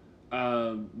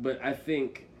 But I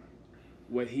think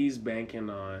what he's banking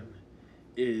on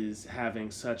is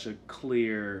having such a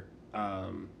clear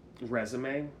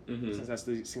resume, mm-hmm. since that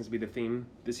seems to be the theme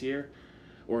this year,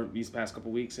 or these past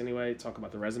couple weeks anyway, talk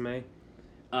about the resume.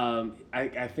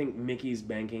 I think Mickey's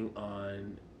banking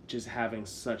on just having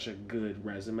such a good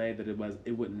resume that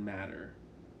it wouldn't matter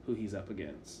who he's up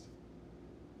against.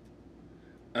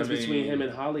 Because between him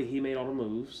and Holly, he made all the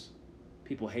moves.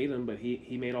 People hate him, but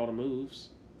he made all the moves.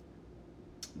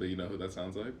 But you know who that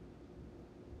sounds like?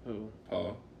 Who?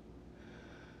 Paul.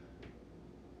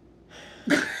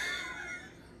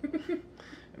 I'm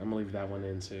gonna leave that one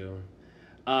in too.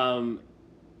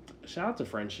 Shout out to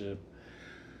Friendship.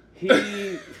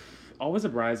 He always a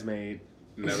bridesmaid.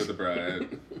 Never the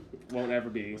bride. Won't ever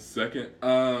be. Second.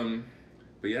 But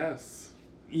yes.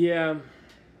 Yeah.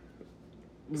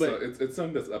 But So it's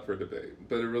something that's up for debate.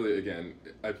 But it really, again,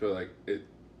 I feel like it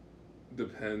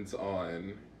depends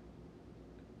on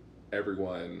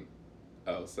everyone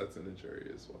else that's in the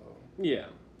jury as well. yeah,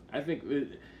 I think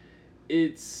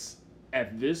it's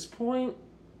at this point,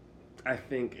 I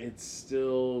think it's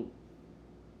still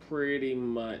pretty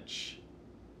much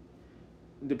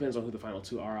depends on who the final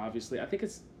two are, obviously. I think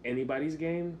it's anybody's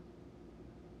game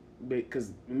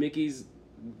because Mickey's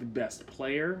the best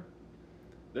player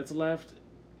that's left.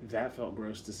 That felt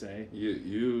gross to say.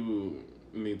 You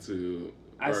need to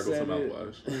gargle some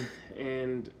mouthwash.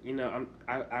 And,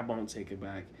 I won't take it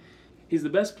back. He's the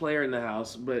best player in the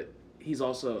house, but he's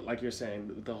also, like you're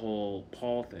saying, the whole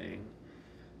Paul thing.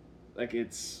 Like,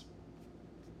 it's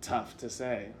tough to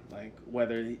say. Like,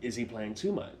 whether is he playing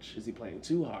too much? Is he playing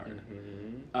too hard?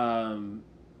 Mm-hmm.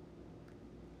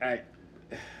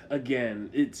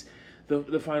 Again, it's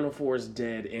the Final Four is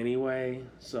dead anyway,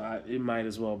 so it might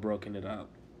as well have broken it up.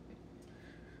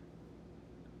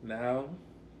 Now,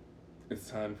 it's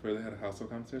time for the head of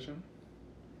household competition.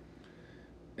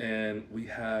 And we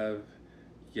have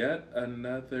yet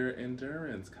another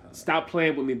endurance comp. Stop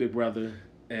playing with me, big brother.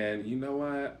 And you know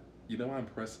why I'm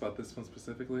impressed about this one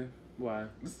specifically? Why?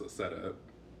 This is a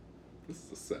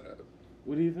setup.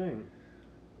 What do you think?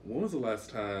 When was the last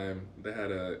time they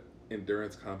had a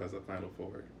endurance comp as a Final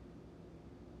Four?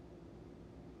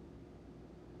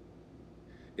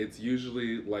 It's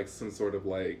usually like some sort of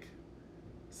like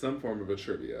some form of a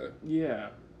trivia. Yeah.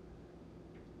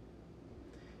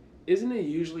 Isn't it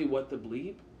usually what the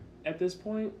bleep at this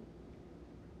point?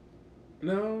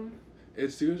 No,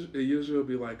 it usually will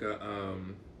be like a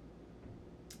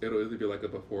it'll either be like a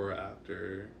before or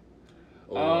after,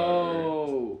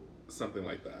 or something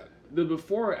like that. The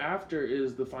before or after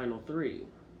is the final three.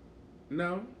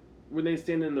 No. When they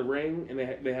stand in the ring and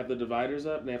they have the dividers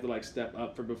up and they have to like step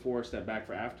up for before, step back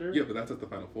for after. Yeah, but that's at the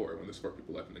Final Four when there's 4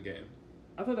 people left in the game.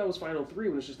 I thought that was final three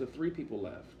when it's just the 3 people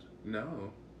left.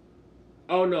 No.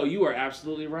 Oh no, you are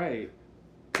absolutely right.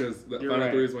 Because the Final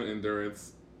Three is when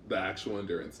endurance, the actual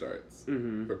endurance starts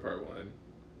for part 1.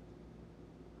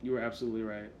 You were absolutely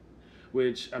right.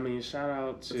 Which, I mean, shout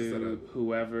out to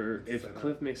whoever. If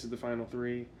Cliff makes it the Final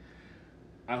 3,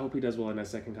 I hope he does well in that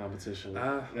second competition.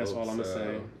 That's all I'm going to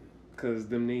say. Because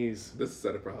them knees. This is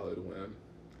set up for Holly to win.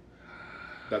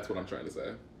 That's what I'm trying to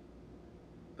say.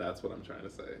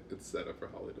 It's set up for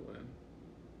Holly to win.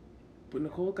 But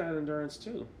Nicole got endurance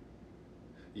too.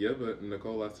 Yeah, but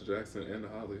Nicole lost to Jackson and to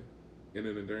Holly in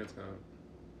an endurance comp.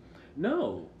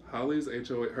 No. Holly's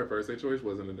HOH, her first HOH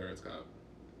was an endurance comp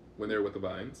when they were with the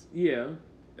Vines. Yeah.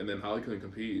 And then Holly couldn't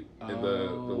compete in the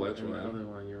ledge one. The other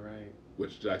one, you're right.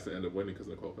 Which Jackson ended up winning because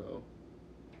Nicole fell.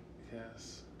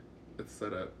 Yes. It's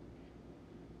set up.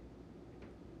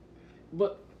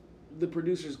 But the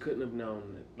producers couldn't have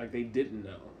known, like they didn't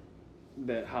know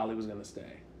that Holly was going to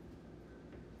stay.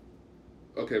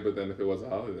 Okay, but then if it wasn't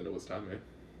Holly, then it was Tommy.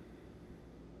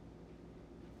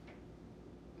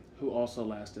 Who also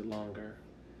lasted longer.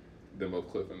 Than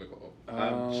both Cliff and Nicole. Oh,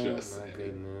 I'm just my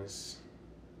goodness.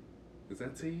 Is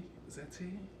that tea?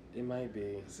 It might be.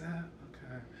 Is that?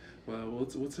 Okay. Well,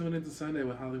 we'll tune into Sunday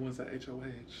when Holly wins that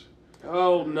HOH.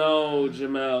 Oh, no,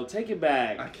 Jamell. Take it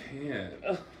back. I can't.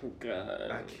 Oh,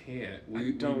 God. I can't. I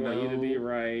don't want you to be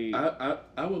right.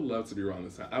 I would love to be wrong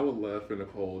this time. I would love for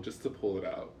Nicole just to pull it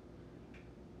out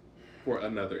for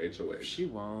another HOH. She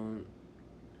won't.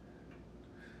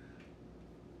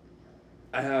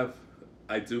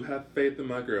 I do have faith in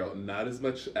my girl, not as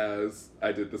much as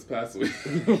I did this past week,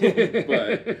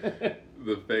 but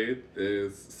the faith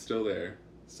is still there.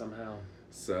 Somehow.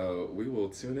 So we will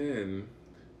tune in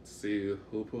to see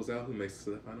who pulls out, who makes it to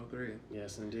the Final 3.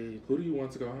 Yes, indeed. Who do you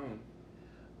want to go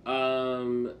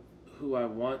home? Who I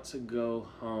want to go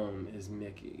home is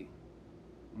Mickey,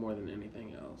 more than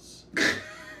anything else.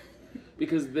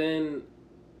 Because then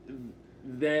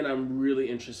I'm really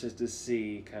interested to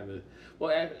see kind of...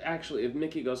 Well, actually, if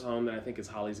Mickey goes home, then I think it's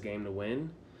Holly's game to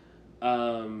win.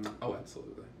 Oh,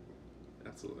 absolutely.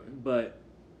 Absolutely. But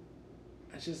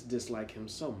I just dislike him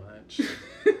so much.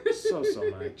 so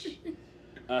much.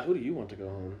 Who do you want to go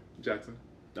home? Jackson.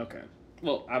 Okay.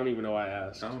 Well, I don't even know why I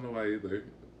asked. I don't know why either,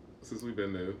 since we've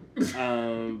been new.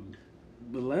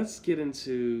 But let's get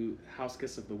into House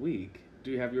Kiss of the Week.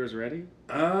 Do you have yours ready?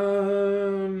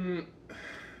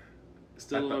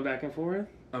 Still going back and forth?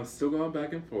 I'm still going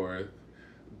back and forth,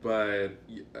 but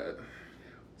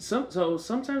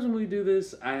Sometimes when we do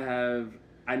this, I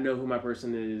know who my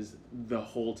person is the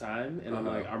whole time, and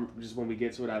I'm just when we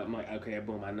get to it, I'm like, okay,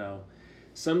 boom, I know.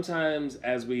 Sometimes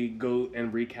as we go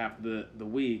and recap the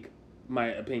week, my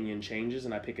opinion changes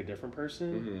and I pick a different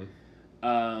person.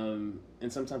 And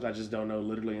sometimes I just don't know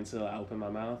literally until I open my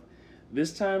mouth.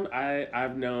 This time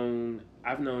I've known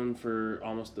for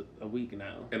almost a week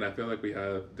now. And I feel like we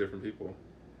have different people.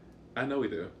 I know we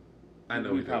do.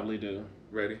 We probably do.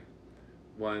 Ready?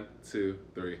 1, 2,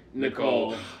 3.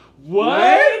 Nicole.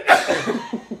 What? I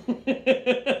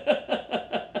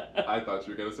thought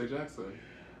you were gonna say Jackson.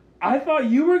 I thought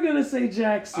you were gonna say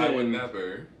Jackson. I would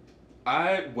never.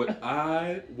 I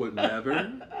would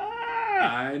never.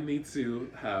 I need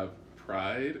to have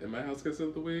pride in my house guest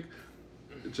of the week.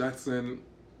 Jackson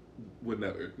would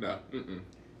never. No.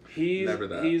 Never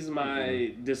that. He's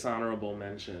my dishonorable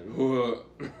mention.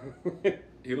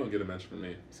 You don't get a mention from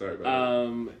me. Sorry about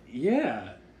that.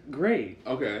 Yeah. Great.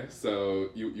 Okay, so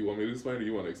you want me to explain or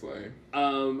you want to explain?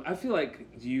 I feel like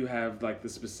you have like the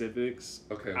specifics.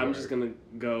 Okay. I'm just gonna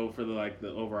go for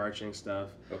the overarching stuff.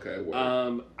 Okay.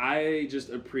 Word. I just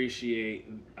appreciate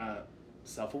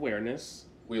self-awareness.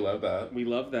 We love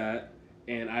that.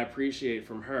 And I appreciate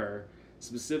from her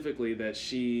specifically that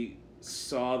she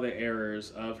saw the errors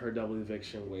of her double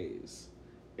eviction ways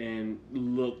and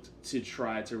looked to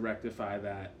try to rectify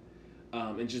that.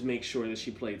 And just make sure that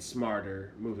she played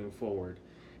smarter moving forward.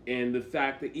 And the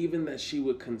fact that even that she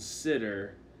would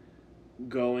consider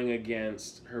going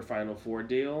against her Final Four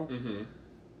deal,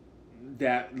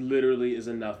 that literally is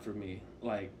enough for me.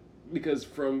 Like, because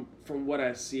from what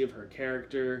I see of her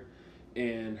character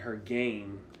and her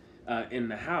game in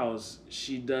the house,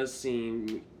 she does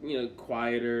seem,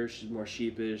 quieter, she's more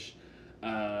sheepish.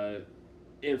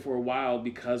 And for a while,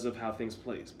 because of how things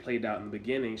played out in the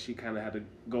beginning, she kind of had to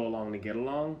go along to get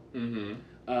along.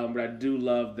 But I do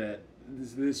love that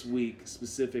this week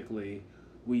specifically,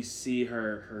 we see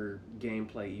her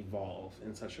gameplay evolve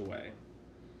in such a way.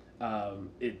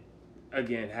 It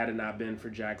again, had it not been for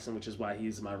Jackson, which is why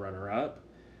he's my runner-up,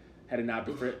 had it not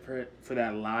been for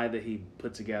that lie that he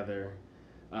put together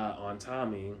on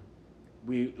Tommy,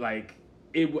 I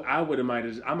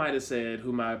might have said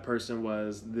who my person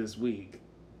was this week.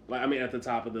 At the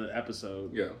top of the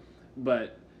episode. Yeah.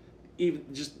 But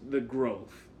even just the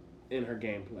growth in her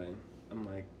gameplay, I'm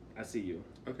like, I see you.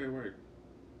 Okay, right.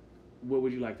 What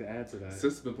would you like to add to that? Sis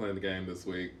has been playing the game this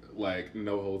week,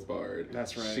 no holds barred.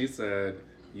 That's right. She said,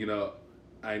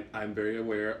 I'm very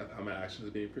aware of how my actions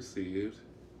are being perceived.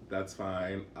 That's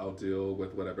fine. I'll deal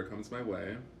with whatever comes my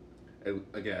way. And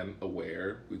again,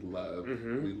 aware. We love.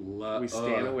 We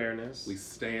stand awareness. We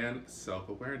stand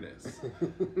self-awareness.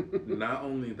 Not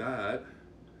only that,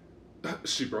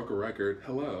 she broke a record.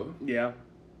 Hello. Yeah.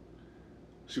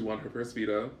 She won her first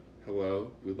veto.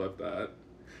 Hello. We love that.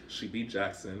 She beat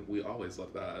Jackson. We always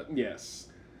love that. Yes.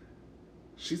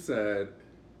 She said,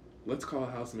 let's call a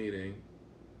house meeting.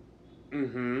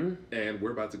 And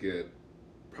we're about to get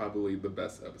probably the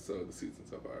best episode of the season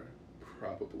so far.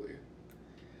 Probably.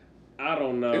 I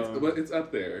don't know. It's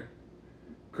up there.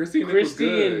 Christy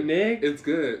and Nick. It's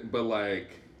good, but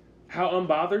how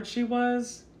unbothered she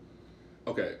was.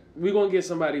 Okay. We're gonna get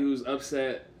somebody who's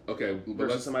upset. Okay,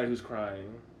 versus somebody who's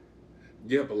crying.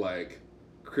 Yeah, but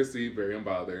Christy very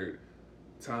unbothered.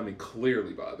 Tommy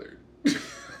clearly bothered.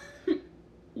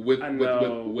 with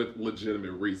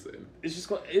legitimate reason. It's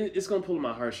gonna pull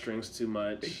my heartstrings too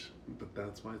much. But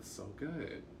that's why it's so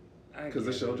good. Because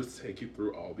the show just take you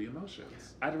through all the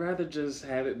emotions. I'd rather just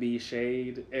have it be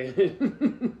shade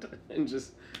and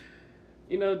just,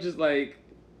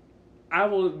 I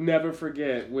will never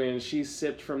forget when she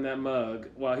sipped from that mug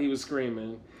while he was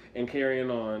screaming and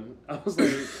carrying on. I was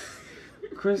like,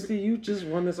 Christy, you just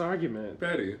won this argument.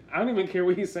 Patty. I don't even care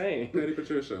what he's saying. Patty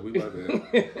Patricia, we love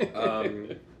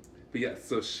it. But yeah,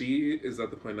 so she is at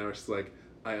the point now where she's like,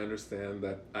 I understand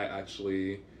that I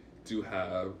actually do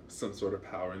have some sort of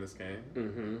power in this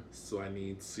game. So I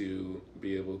need to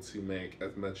be able to make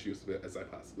as much use of it as I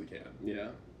possibly can. Yeah.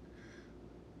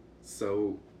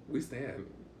 So we stand.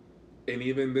 And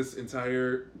even this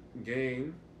entire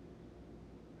game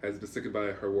has been sticking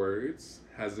by her words,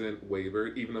 hasn't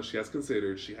wavered, even though she has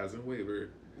considered, she hasn't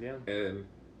wavered. Yeah. And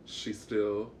she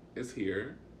still is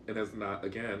here and has not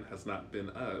been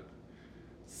up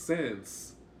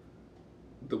since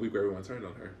the week where everyone turned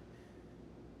on her.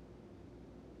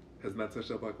 Has not touched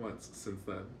that block once since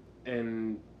then.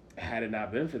 And had it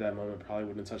not been for that moment, probably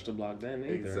wouldn't have touched the block then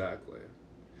either. Exactly.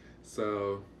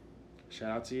 So, shout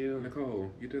out to you.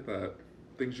 Nicole, you did that.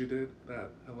 Things you did,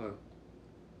 that. Hello.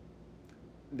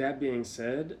 That being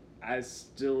said, I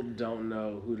still don't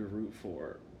know who to root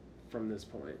for from this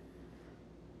point.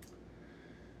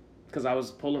 Because I was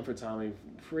pulling for Tommy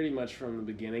pretty much from the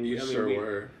beginning. You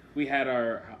were. We had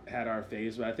our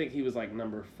phase, but I think he was like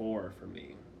number 4 for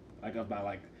me. Like of my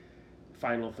like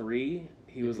final 3,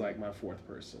 he was like my 4th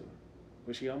person,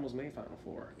 which he almost made final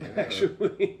 4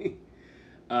 actually.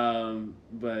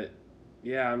 But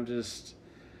yeah, I'm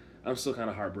still kind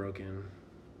of heartbroken.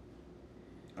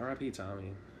 R.I.P.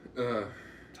 Tommy.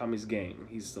 Tommy's game.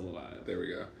 He's still alive. There we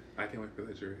go. I can't wait for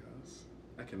the jury house.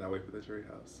 I cannot wait for the jury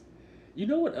house. You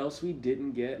know what else we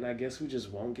didn't get, and I guess we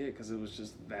just won't get because it was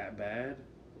just that bad?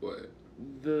 What?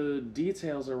 The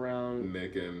details around...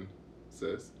 Nick and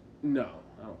Sis? No,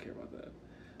 I don't care about that.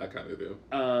 I kind of do.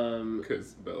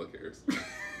 Because Bella cares.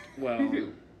 Well,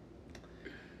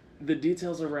 the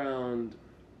details around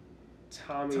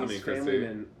Tommy's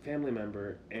family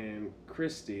member and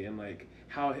Christy, and like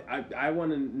how I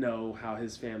want to know how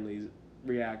his family's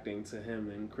reacting to him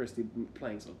and Christy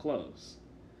playing so close.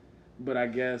 But I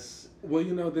guess... Well,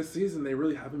 you know, this season they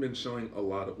really haven't been showing a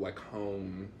lot of like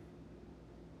home,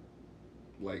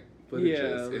 like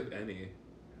footages, if any.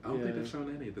 I don't think they've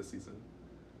shown any this season.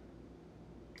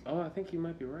 Oh, I think you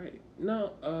might be right.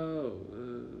 No,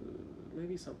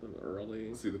 maybe something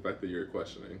early. See, the fact that you're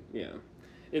questioning. Yeah,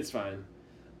 it's fine.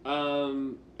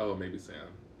 Oh, maybe Sam.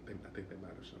 I think they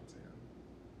might have shown Sam.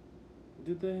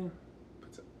 Did they?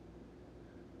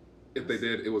 If they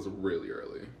did, it was really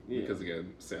early. Yeah. Because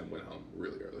again, Sam went home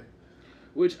really early.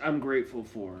 Which I'm grateful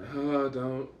for.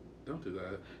 Don't do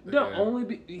that. No,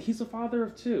 he's a father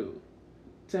of 2.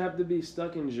 To have to be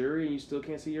stuck in jury and you still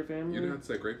can't see your family? You don't have to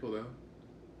say grateful though.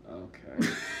 Okay.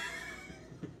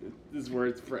 This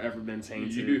word's forever been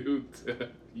tainted.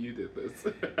 You did this.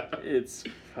 It's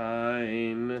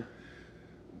fine.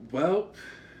 Well,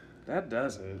 that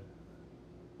does it.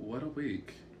 What a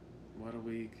week. What a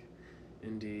week.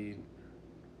 Indeed.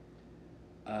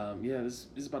 Yeah, this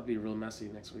is about to be real messy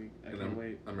next week. I can't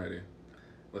wait. I'm ready.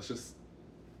 We'll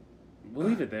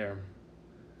leave it there.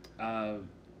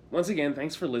 Once again,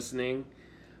 thanks for listening.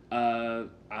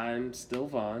 I'm still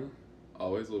Vaughn.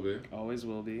 Always will be. Always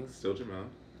will be. Still Jamell.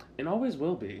 And always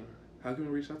will be. How can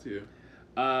we reach out to you?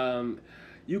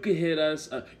 You can hit us.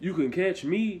 You can catch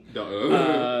me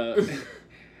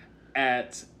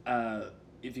at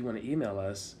if you want to email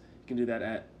us, you can do that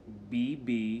at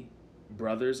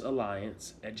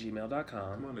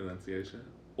bbbrothersalliance@gmail.com. Come on, enunciation.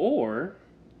 Or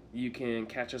you can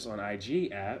catch us on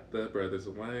IG at The Brothers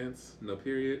Alliance. No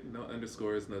period, no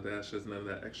underscores, no dashes, none of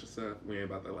that extra stuff. We ain't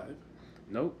about that life.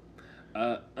 Nope.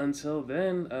 Until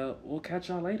then, we'll catch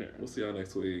y'all later. We'll see y'all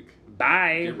next week.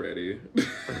 Bye. Get ready.